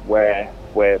where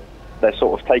they're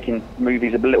sort of taking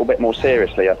movies a little bit more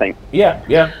seriously, I think.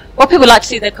 Yeah. Well, people like to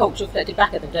see their culture reflected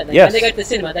back at them, don't they? Yes. When they go to the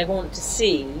cinema, they want to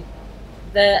see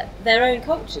their own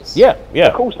cultures. Yeah.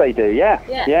 Of course they do, yeah.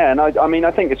 And I mean,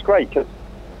 I think it's great, because,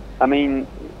 I mean,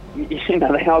 you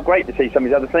know, they are great to see some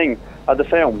of these other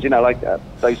films, you know, like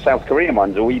those South Korean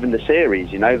ones, or even the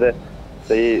series, you know, the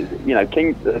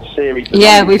King series.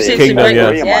 Yeah, we've seen some great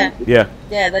ones. Yeah,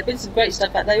 there's been some great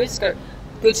stuff out there. There's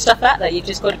good stuff out there. You've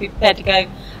just got to be prepared to go,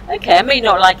 okay, I may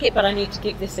not like it, but I need to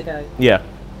give this a go. Yeah.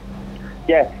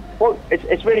 Well,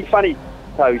 it's really funny,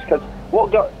 Toes, because I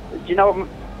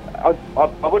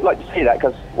would like to see that,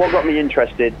 because what got me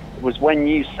interested was when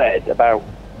you said about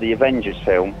the Avengers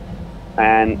film,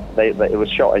 and it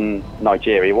was shot in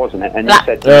Nigeria, wasn't it? And you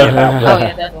said to me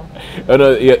about that one.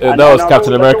 That was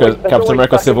Captain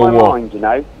America Civil War. Mind, you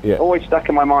know, always stuck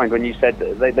in my mind when you said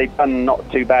that they've done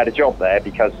not too bad a job there,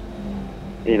 because,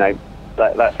 you know,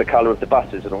 that's the colour of the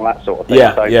buses and all that sort of thing.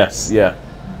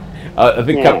 I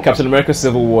think Captain America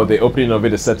Civil War, the opening of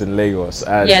it is set in Lagos.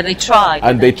 And they tried.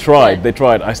 And they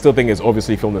tried. I still think it's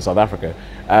obviously filmed in South Africa.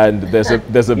 And there's a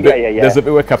bit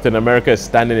where Captain America is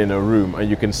standing in a room and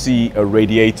you can see a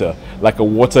radiator, like a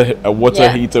water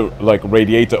heater, like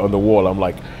radiator on the wall. I'm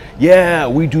like, yeah,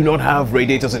 we do not have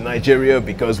radiators in Nigeria,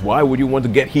 because why would you want to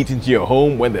get heat into your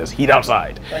home when there's heat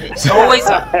outside? But it's always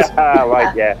hot.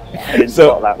 Right, yeah. I didn't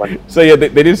spot that one. So yeah, they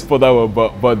didn't spot that one,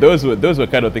 but those were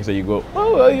kind of things that you go,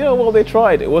 oh, yeah, well, they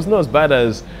tried. It was not as bad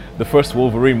as the first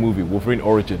Wolverine movie, Wolverine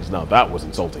Origins. Now that was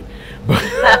insulting, but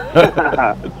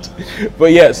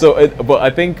yeah. So, but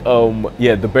I think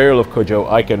The Burial of Kojo,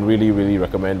 I can really, really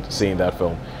recommend seeing that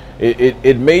film.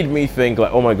 it made me think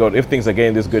like, oh my god, if things are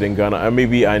getting this good in Ghana,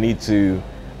 maybe I need to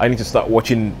start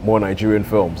watching more Nigerian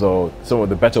films or some of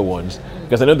the better ones,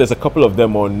 because I know there's a couple of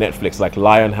them on Netflix, like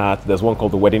Lionheart. There's one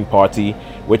called The Wedding Party,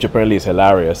 which apparently is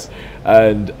hilarious,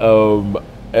 and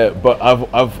but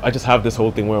I just have this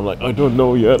whole thing where I'm like, I don't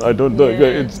know yet. I don't know. Yeah.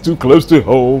 It's too close to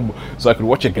home, so I could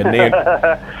watch a Ghanaian.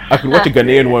 I could watch a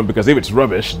Ghanaian one, because if it's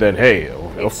rubbish, then hey, of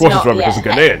course it's not, rubbish. yeah. It's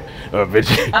Ghanaian.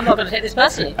 But I'm not going to take this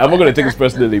personally. I'm not going to take this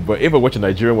personally, but if I watch a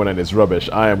Nigerian one and it's rubbish,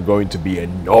 I am going to be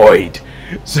annoyed.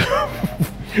 So,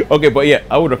 okay, but yeah,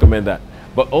 I would recommend that.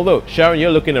 But although, Sharon, you're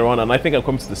looking around, and I think I've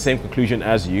come to the same conclusion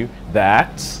as you,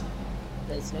 that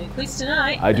There's no quiz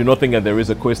tonight. I do not think that there is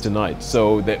a quiz tonight.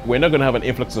 So that we're not going to have an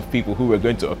influx of people who are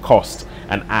going to accost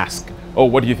and ask, oh,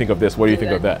 what do you think of this? What do you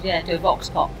think of that? Yeah, do a vox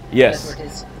pop. Yes. Whatever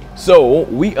it is. So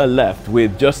we are left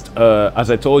with just, as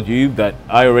I told you, that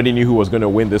I already knew who was going to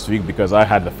win this week because I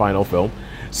had the final film.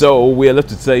 So we are left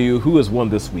to tell you who has won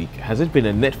this week. Has it been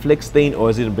a Netflix thing or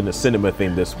has it been a cinema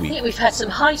thing this I week? think we've had some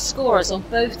high scorers on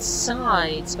both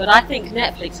sides, but I think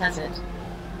Netflix has it.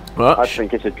 I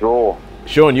think it's a draw.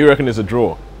 Sean, you reckon it's a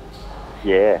draw?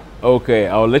 Yeah. Okay,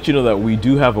 I'll let you know that we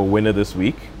do have a winner this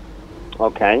week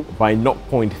Okay. by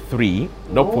 0.3,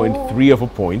 0.3 of a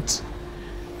point.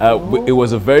 It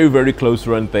was a very, very close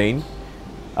run thing.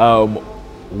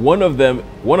 One of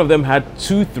them had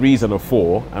 2 3s and a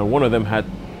 4, and one of them had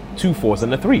 2 4s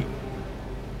and a 3.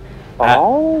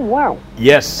 Oh wow.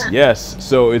 Yes, yes.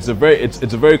 So it's a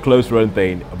very close run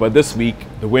thing. But this week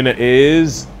the winner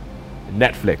is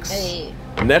Netflix. Hey.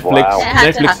 Netflix, Wow. It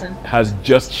had to Netflix happen. has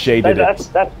just shaded That's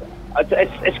it.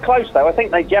 it's close though. I think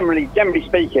they generally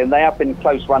speaking, they have been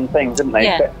close run things, haven't they?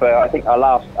 Yeah. Except for I think our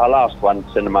last one,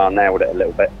 Cinema nailed it a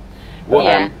little bit. Well,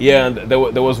 Yeah. yeah, and there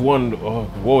was one. Oh,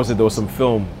 what was it? There was some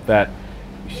film that.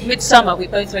 Midsummer, we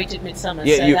both rated Midsummer.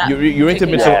 Yeah, so you that you rated took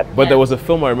it Midsummer, up. but Yeah. there was a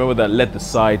film I remember that let the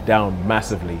side down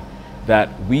massively, that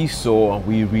we saw and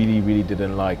we really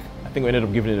didn't like. I think we ended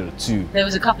up giving it a 2. There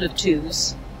was a couple of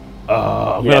 2s.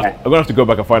 I'm gonna have to go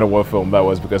back and find out what film that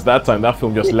was, because that time that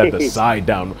film just let the side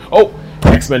down. Oh,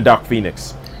 X-Men Dark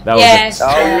Phoenix. That Yes. was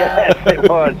Oh yes, it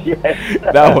was. Yes.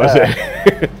 it. That was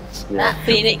it. That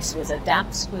Phoenix was a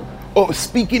damn squib. Oh,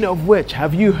 speaking of which,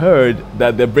 have you heard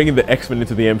that they're bringing the X-Men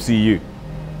into the MCU?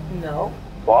 No.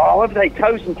 Wow, what have they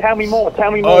chosen? Tell me more. Tell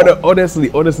me Oh, more. no,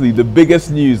 honestly, the biggest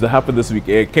news that happened this week,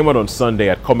 it came out on Sunday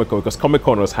at Comic Con, because Comic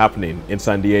Con was happening in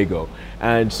San Diego,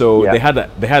 and so Yeah. they had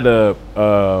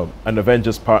an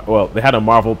Avengers part. Well, they had a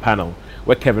Marvel panel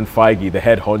where Kevin Feige, the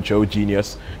head honcho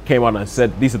genius, came out and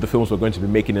said these are the films we're going to be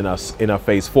making in our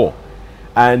Phase 4,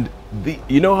 and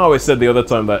you know how I said the other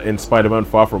time that in Spider-Man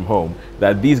Far From Home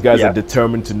that these guys Yeah. are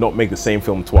determined to not make the same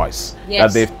film twice.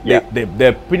 Yes. That Yeah.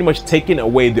 they're pretty much taking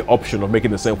away the option of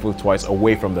making the same film twice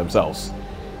away from themselves.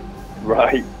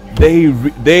 Right.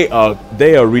 They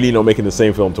are really not making the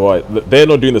same film twice. They're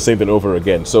not doing the same thing over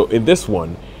again. So in this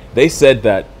one, they said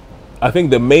that I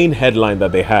think the main headline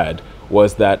that they had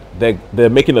was that they're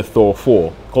making a Thor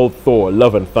 4 called Thor: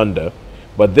 Love and Thunder,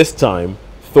 but this time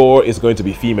Thor is going to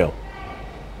be female.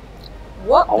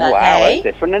 What Oh the wow, hey? that's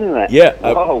different, isn't it? Yeah,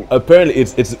 Whoa. apparently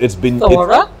it's been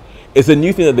Thora? it's a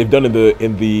new thing that they've done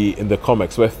in the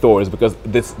comics where Thor is, because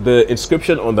the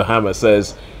inscription on the hammer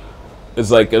says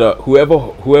it's like whoever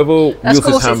Of wields his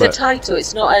course, hammer. it's a title.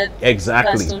 It's not a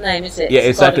Exactly. personal name, is it? Yeah,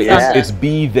 It's God exactly. of Thunder. It's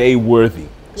be they worthy.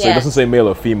 So it Yeah. doesn't say male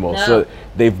or female. No. So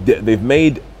they've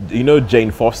made, you know,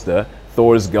 Jane Foster,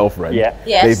 Thor's girlfriend. Yeah.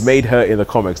 Yes. They've made her in the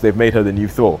comics. They've made her the new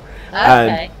Thor. Okay.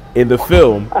 And in the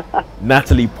film,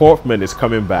 Natalie Portman is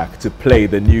coming back to play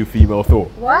the new female Thor.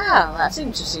 Wow, that's an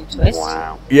interesting twist.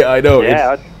 Wow. Yeah, I know.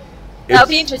 Yeah. That'll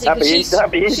be interesting that'd because be-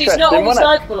 that'd be she's not interesting, always wouldn't it?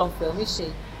 likeable on film, is she?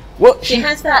 Well, She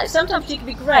has that. Sometimes she can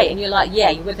be great, and you're like, yeah,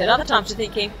 you're with her. Other times you're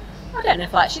thinking, I don't know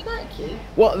if I actually like you.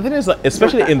 Well, the thing is, like,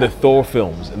 especially in the Thor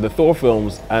films,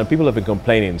 and people have been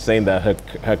complaining, saying that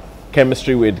her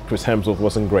chemistry with Chris Hemsworth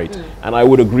wasn't great, and I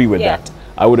would agree with Yeah. that.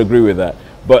 I would agree with that.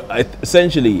 But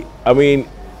essentially, I mean,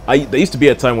 there used to be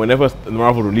a time whenever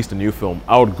Marvel released a new film,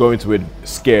 I would go into it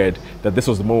scared that this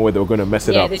was the moment where they were going to mess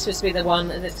it Yeah, up. this was be the one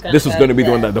that's going. This was going to be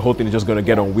the one there. that the whole thing is just going to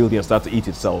get unwieldy and start to eat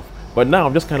itself. But now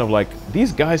I'm just kind of like,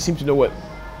 these guys seem to know what.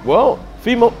 Well,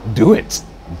 female, do it.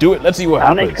 Let's see what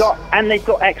And happens. they've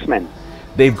got X-Men.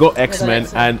 They've got X-Men,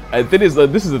 X-Men. and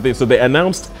this is the thing. So they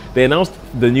announced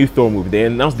the new Thor movie. They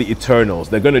announced the Eternals.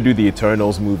 They're going to do the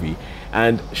Eternals movie,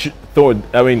 and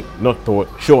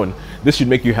Sean, this should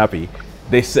make you happy.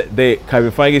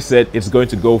 Kevin Feige said it's going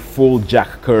to go full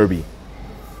Jack Kirby.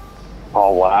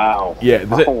 Oh wow. Yeah,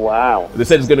 Oh wow. They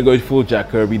said it's going to go full Jack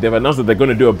Kirby. They've announced that they're going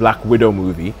to do a Black Widow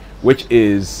movie, which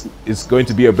is going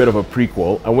to be a bit of a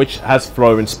prequel, and which has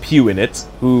Florence Pugh in it.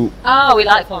 Who? Oh, we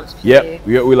like Florence Pugh. Yep,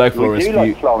 we like Florence We Pugh.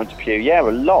 do like Florence Pugh, yeah, a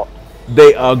lot.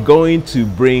 They are going to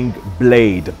bring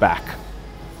Blade back.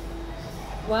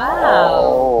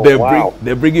 Wow. Oh,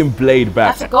 They're bringing Blade I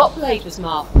back. forgot Blade was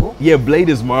Marvel. Yeah, Blade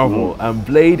is Marvel, and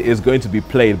Blade is going to be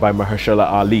played by Mahershala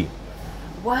Ali.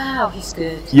 Wow, he's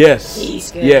good. Yes,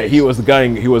 He's good. yeah, he was the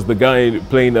guy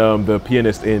playing the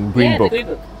pianist in Green yeah, Book. the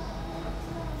Green Book.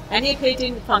 And he appeared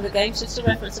in Hunger Games, just to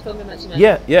reference the film you mentioned.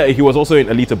 Yeah, he was also in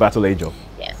Alita: Battle Angel.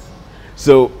 Yes.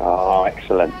 So Oh,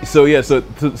 excellent. So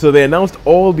they announced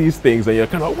all these things, and you're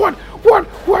kind of what,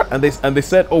 and they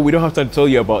said, oh, we don't have time to tell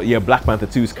you about Black Panther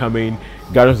 2 is coming,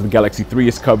 Guardians of the Galaxy 3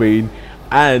 is coming,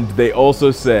 and they also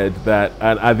said that,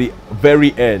 and at the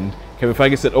very end, Kevin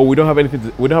Feige said, oh, we don't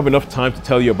have enough time to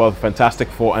tell you about Fantastic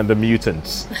Four and the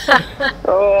Mutants.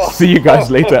 Oh, See you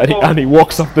guys later, and he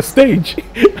walks off the stage.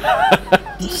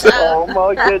 oh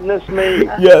my goodness me.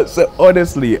 Yeah, so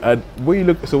honestly, and when you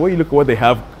look at what they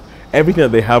have, everything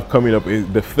that they have coming up is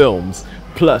the films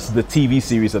plus the TV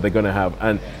series that they're gonna have,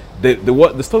 and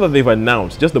the stuff that they've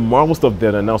announced, just the Marvel stuff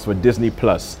they've announced for Disney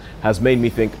Plus, has made me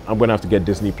think I'm gonna have to get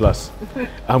Disney Plus.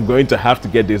 I'm going to have to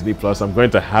get Disney Plus. I'm going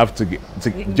to have to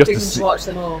Watch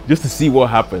them all. just to see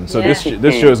what happens. So Yeah.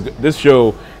 this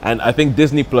show, and I think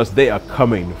Disney Plus, they are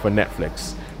coming for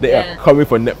Netflix. They Yeah. are coming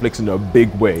for Netflix in a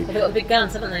big way. They've got the big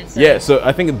guns, haven't they? So Yeah, so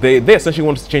I think they essentially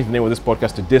wanted to change the name of this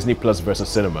podcast to Disney Plus versus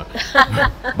Cinema.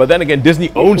 But then again,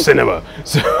 Disney owns cinema.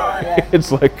 So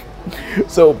it's like,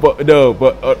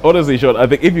 but honestly, Sean, I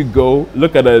think if you go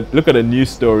look at a news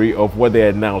story of what they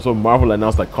announced, what Marvel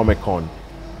announced at Comic-Con,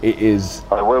 it is.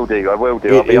 I will do.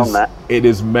 I'll be on that. It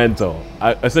is mental.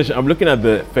 Essentially, I'm looking at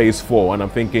the Phase 4 and I'm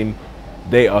thinking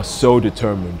they are so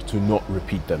determined to not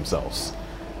repeat themselves.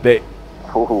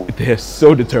 They're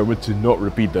so determined to not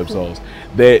repeat themselves.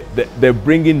 They're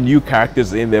bringing new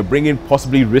characters in. They're bringing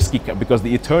possibly risky because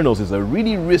the Eternals is a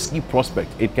really risky prospect.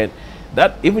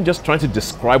 Even just trying to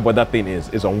describe what that thing is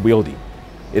unwieldy.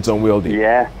 It's unwieldy.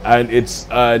 Yeah.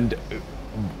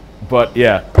 But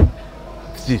yeah,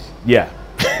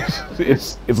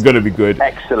 it's gonna be good.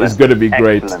 Excellent. It's gonna be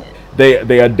great. Excellent.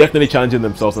 They are definitely challenging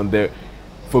themselves, and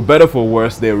for better for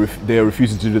worse, they are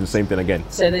refusing to do the same thing again.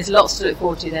 So there's lots to look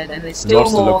forward to then, and there's still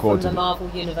Lots to look more from forward the to. Marvel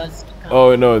universe to come.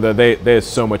 Oh no, there's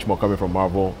so much more coming from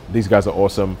Marvel. These guys are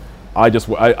awesome. I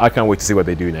can't wait to see what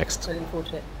they do next. So looking forward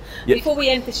to it. Yeah. Before we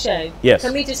end the show, Yes.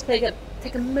 can we just take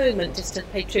a moment just to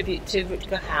pay tribute to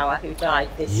Rutger Hauer, who died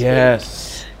this week?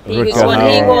 Yes. He was Rutger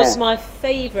Hauer. He was my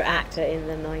favourite actor in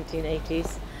the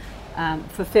 1980s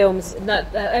for films. No,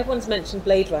 everyone's mentioned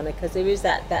Blade Runner because there is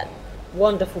that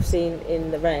wonderful scene in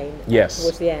the rain Yes.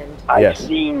 towards the end. I've Yes.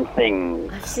 seen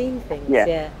things. I've seen things, Yeah.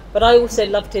 yeah. But I also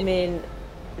loved him in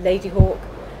Lady Hawk,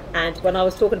 and when I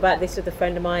was talking about this with a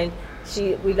friend of mine,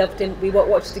 we loved him. We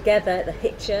watched together The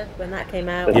Hitcher when that came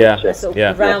out. Yeah, That's sort of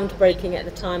yeah. groundbreaking at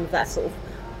the time of that sort of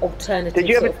alternative Did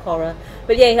you sort ever- of horror.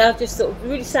 But yeah, I'm just sort of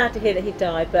really sad to hear that he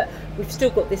died. But we've still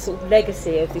got this sort of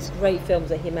legacy of these great films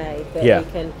that he made that Yeah.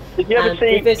 we can. Did you ever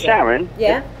see revisit. Sharon?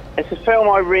 Yeah. It's a film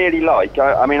I really like.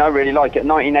 I really like it.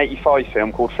 1985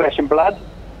 film called Flesh and Blood.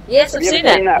 Yes, I've Have you seen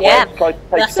ever seen it. that Yeah, one? It's like takes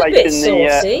that's a place bit in the,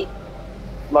 saucy.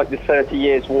 Like the 30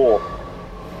 Years War.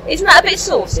 Isn't that a bit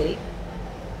saucy?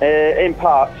 In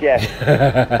parts, yes.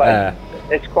 But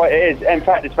it's quite. It is. In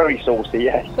fact, it's very saucy.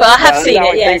 Yes. Well, I have seen now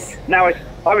it. I Yes. think-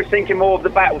 I was thinking more of the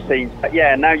battle scenes, but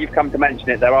yeah, now you've come to mention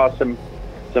it, there are some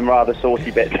rather saucy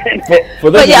bits in it.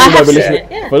 For those of you yeah, I who might have be seen listening,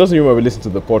 it, yeah. for those of you who might be listening to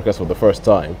the podcast for the first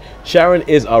time, Sharon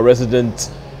is our resident.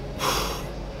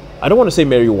 I don't want to say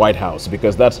Mary Whitehouse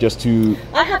because that's just too.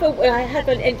 I have a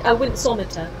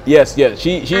winsometer, Yes, she and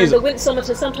is. the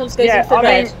winsometer sometimes goes Yeah,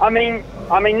 infrared. I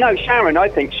mean, no, Sharon. I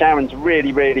think Sharon's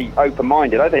really, really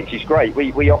open-minded. I think she's great.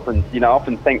 We often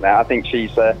think that. I think she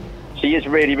is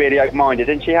really, really open-minded,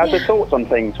 and she has her thoughts on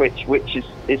things, which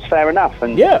is fair enough.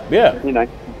 And Yeah.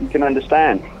 you can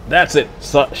understand. That's it.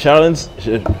 So Sharon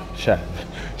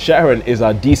is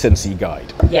our decency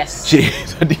guide. Yes. She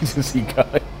is our decency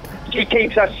guide. She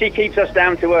keeps us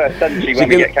down to earth, doesn't she? When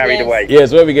we get carried Yes. away.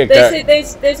 Yes, where we get carried.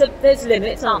 There's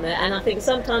limits, aren't there? And I think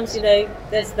sometimes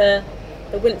there's the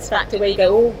wince factor where you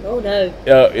go, oh no.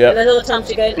 Yeah. And then other times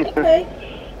you go, okay,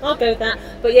 I'll go with that.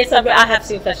 But yes, I have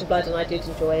seen Flesh and Blood and I did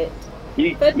enjoy it.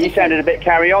 You But sounded a bit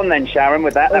carry on then, Sharon,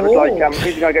 with that. That was Ooh. like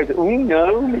who's the guy who goes, oh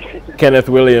no. Kenneth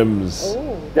Williams.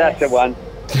 Oh, That's the yes. one.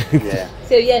 Yeah.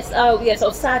 So yes, I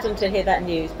was saddened to hear that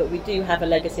news, but we do have a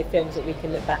legacy of films that we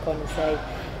can look back on and say,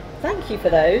 thank you for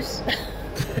those.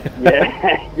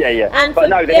 Yeah. And But for,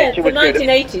 no, the yeah, Hitcher for was good.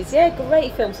 1980s,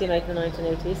 great films he made in the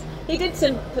 1980s. He did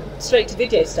some straight to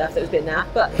video stuff that was a bit naff,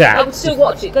 but Yeah. I would still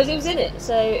watch it because he was in it,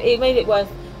 so it made it worth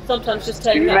sometimes just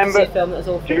turning up to see a film that was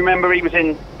awful. Do you remember he was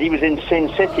in Sin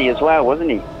City as well,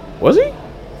 wasn't he? Was he?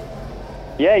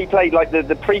 Yeah, he played like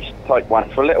the priest type one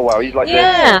for a little while. He's like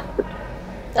Yeah,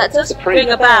 that does ring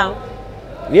a bell.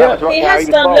 Yeah. that was He how has was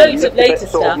done born. loads He of looked a bit later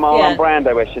sort stuff, of Marlon yeah.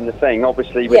 Brando-ish in the thing,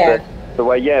 obviously with Yeah. the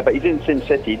way. Yeah, but he's in Sin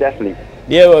City, definitely.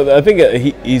 Yeah, well, I think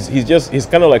he's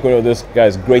kind of like one of those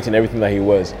guys, great in everything that he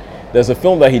was. There's a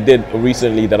film that he did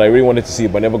recently that I really wanted to see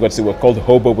but never got to see. Was called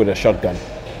Hobo with a Shotgun.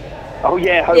 Oh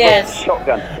yeah, Hobo Yes.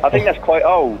 Shotgun. I think that's quite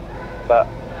old, but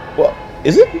Well,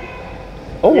 is it?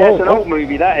 Oh, yeah, oh, it's an oh. old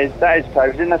movie. That is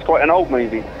Tosin. That's quite an old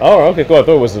movie. Oh, okay, cool. I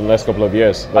thought it was in the last couple of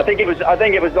years. I But think it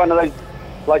was one of those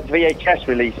like VHS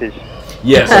releases.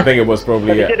 yes, I think it was probably.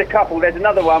 But he Yeah. did a couple. There's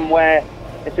another one where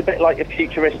it's a bit like a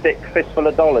futuristic Fistful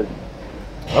of Dollars,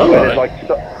 Oh, where right. there's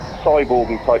like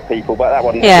cyborgy type people. But that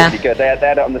wasn't Yeah. really good. They had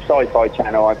it on the Sci-Fi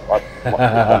Channel. I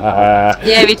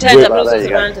Yeah, he turns Good. up all Well, there sorts you of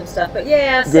go. random stuff, but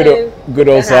yeah, Good, so... good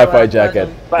old Howard, sci-fi jacket.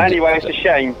 But anyway, it's a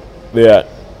shame. Yeah,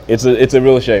 it's a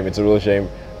real shame. It's a real shame.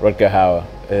 Rutger Hauer,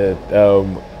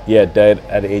 yeah, died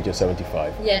at the age of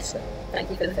 75. Yes, thank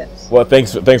you for the tips. Well,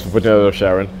 thanks for putting that up,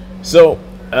 Sharon. So,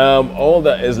 all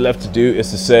that is left to do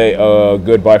is to say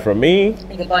goodbye from me.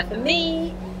 And goodbye from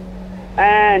me.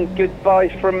 And goodbye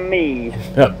from me.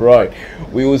 Right,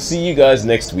 we will see you guys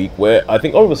next week. Where I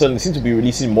think all of a sudden they seem to be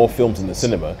releasing more films in the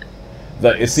cinema.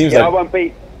 That it seems Yeah, I like won't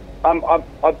be.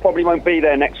 I probably won't be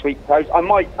there next week. I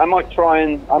might try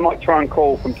and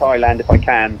call from Thailand if I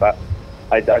can, but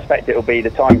I expect it'll be the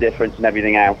time difference and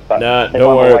everything else. But Nah, if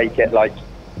don't I'm worry. awake at like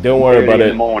don't worry early about in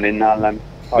the it. morning, I'll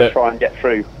Yeah. try and get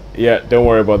through. Yeah, don't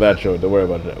worry about that, Joe. Don't worry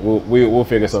about that. We'll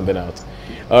figure something out.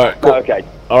 All right, cool. Okay.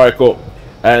 All right, cool.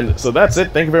 And so that's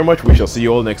it. Thank you very much. We shall see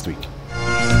you all next week.